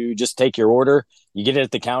iPads, and you just take your order, you get it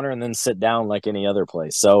at the counter, and then sit down like any other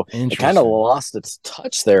place. So it kind of lost its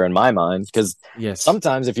touch there in my mind, because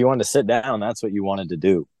sometimes if you wanted to sit down, that's what you wanted to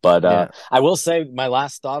do. But I will say my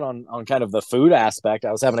last thought on kind of the food aspect,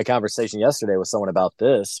 I was having a conversation yesterday with someone about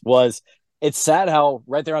this, was it's sad how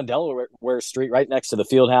right there on Delaware Street, right next to the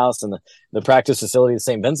field house and the practice facility of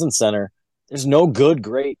St. Vincent Center, there's no good,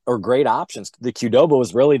 great options. The Qdoba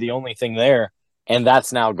was really the only thing there, and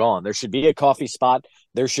that's now gone. There should be a coffee spot.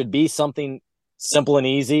 There should be something simple and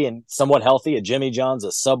easy and somewhat healthy, a Jimmy John's,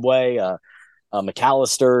 a Subway, a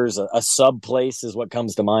McAllister's, a sub place is what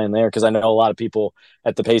comes to mind there, because I know a lot of people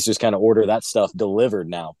at the Pacers kind of order that stuff delivered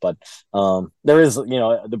now. But there is,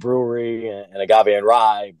 the brewery and Agave and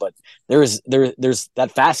Rye, but there's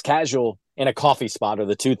that fast casual and a coffee spot are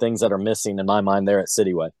the 2 things that are missing in my mind there at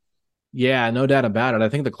Cityway. Yeah, no doubt about it. I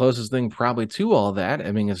think the closest thing probably to all that,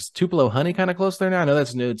 I mean, is Tupelo Honey kind of close there now? I know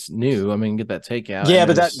that's new. It's new. I mean, get that takeout. Yeah,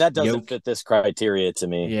 but that doesn't fit this criteria to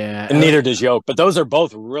me. Yeah. And neither does Yoke. But those are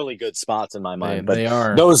both really good spots in my mind. They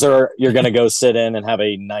are. Those are, you're going to go sit in and have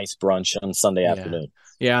a nice brunch on Sunday afternoon.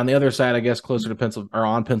 Yeah, on the other side, I guess closer to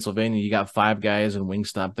Pennsylvania, you got Five Guys and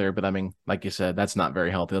Wingstop there. But I mean, like you said, that's not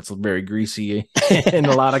very healthy. That's very greasy and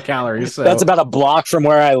a lot of calories. So. That's about a block from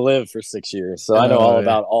where I lived for 6 years. So I know all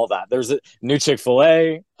about all that. There's a new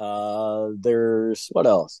Chick-fil-A. There's what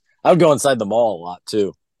else? I would go inside the mall a lot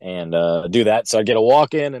too and do that. So I get a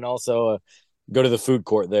walk in and also go to the food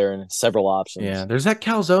court there and several options. Yeah, there's that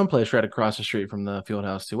calzone place right across the street from the field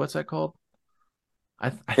house too. What's that called?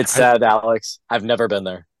 It's sad, Alex. I've never been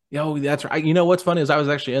there. Yo, that's right. You know what's funny is I was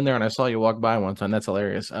actually in there and I saw you walk by one time. That's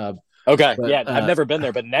hilarious. Okay, but, I've never been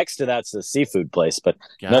there, but next to that's the seafood place. But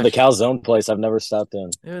no, the calzone place I've never stopped in.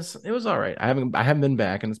 It was all right. I haven't been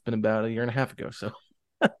back, and it's been about 1.5 years ago. So,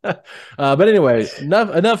 but anyway,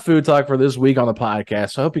 enough food talk for this week on the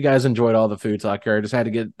podcast. So I hope you guys enjoyed all the food talk here. I just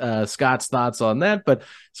had to get Scott's thoughts on that. But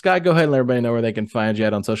Scott, go ahead and let everybody know where they can find you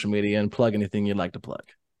on social media and plug anything you'd like to plug.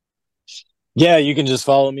 Yeah, you can just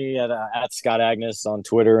follow me at Scott Agness on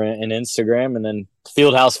Twitter and Instagram, and then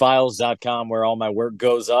fieldhousefiles.com where all my work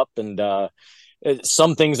goes up. And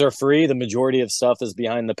some things are free. The majority of stuff is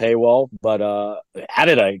behind the paywall, but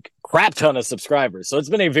added a crap ton of subscribers. So it's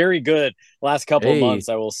been a very good last couple of months,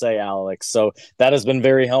 I will say, Alex. So that has been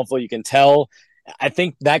very helpful. You can tell. I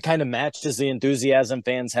think that kind of matches the enthusiasm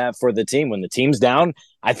fans have for the team. When the team's down,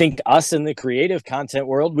 I think us in the creative content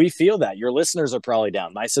world, we feel that. Your listeners are probably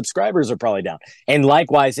down. My subscribers are probably down. And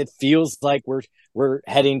likewise, it feels like we're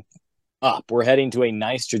heading up. We're heading to a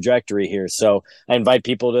nice trajectory here. So I invite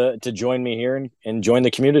people to join me here and join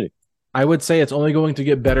the community. I would say it's only going to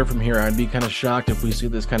get better from here. I'd be kind of shocked if we see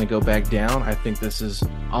this kind of go back down. I think this is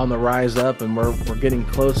on the rise up, and we're getting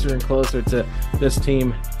closer and closer to this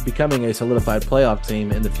team becoming a solidified playoff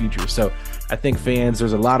team in the future. So I think fans,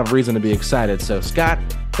 there's a lot of reason to be excited. So Scott,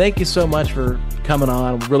 thank you so much for coming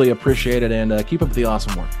on. Really appreciate it, and keep up the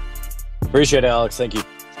awesome work. Appreciate it, Alex. Thank you.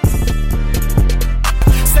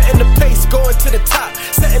 Setting the pace, going to the top.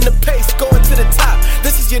 Setting the pace, going to the top.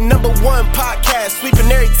 This is your #1 podcast,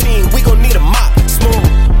 sweeping every team.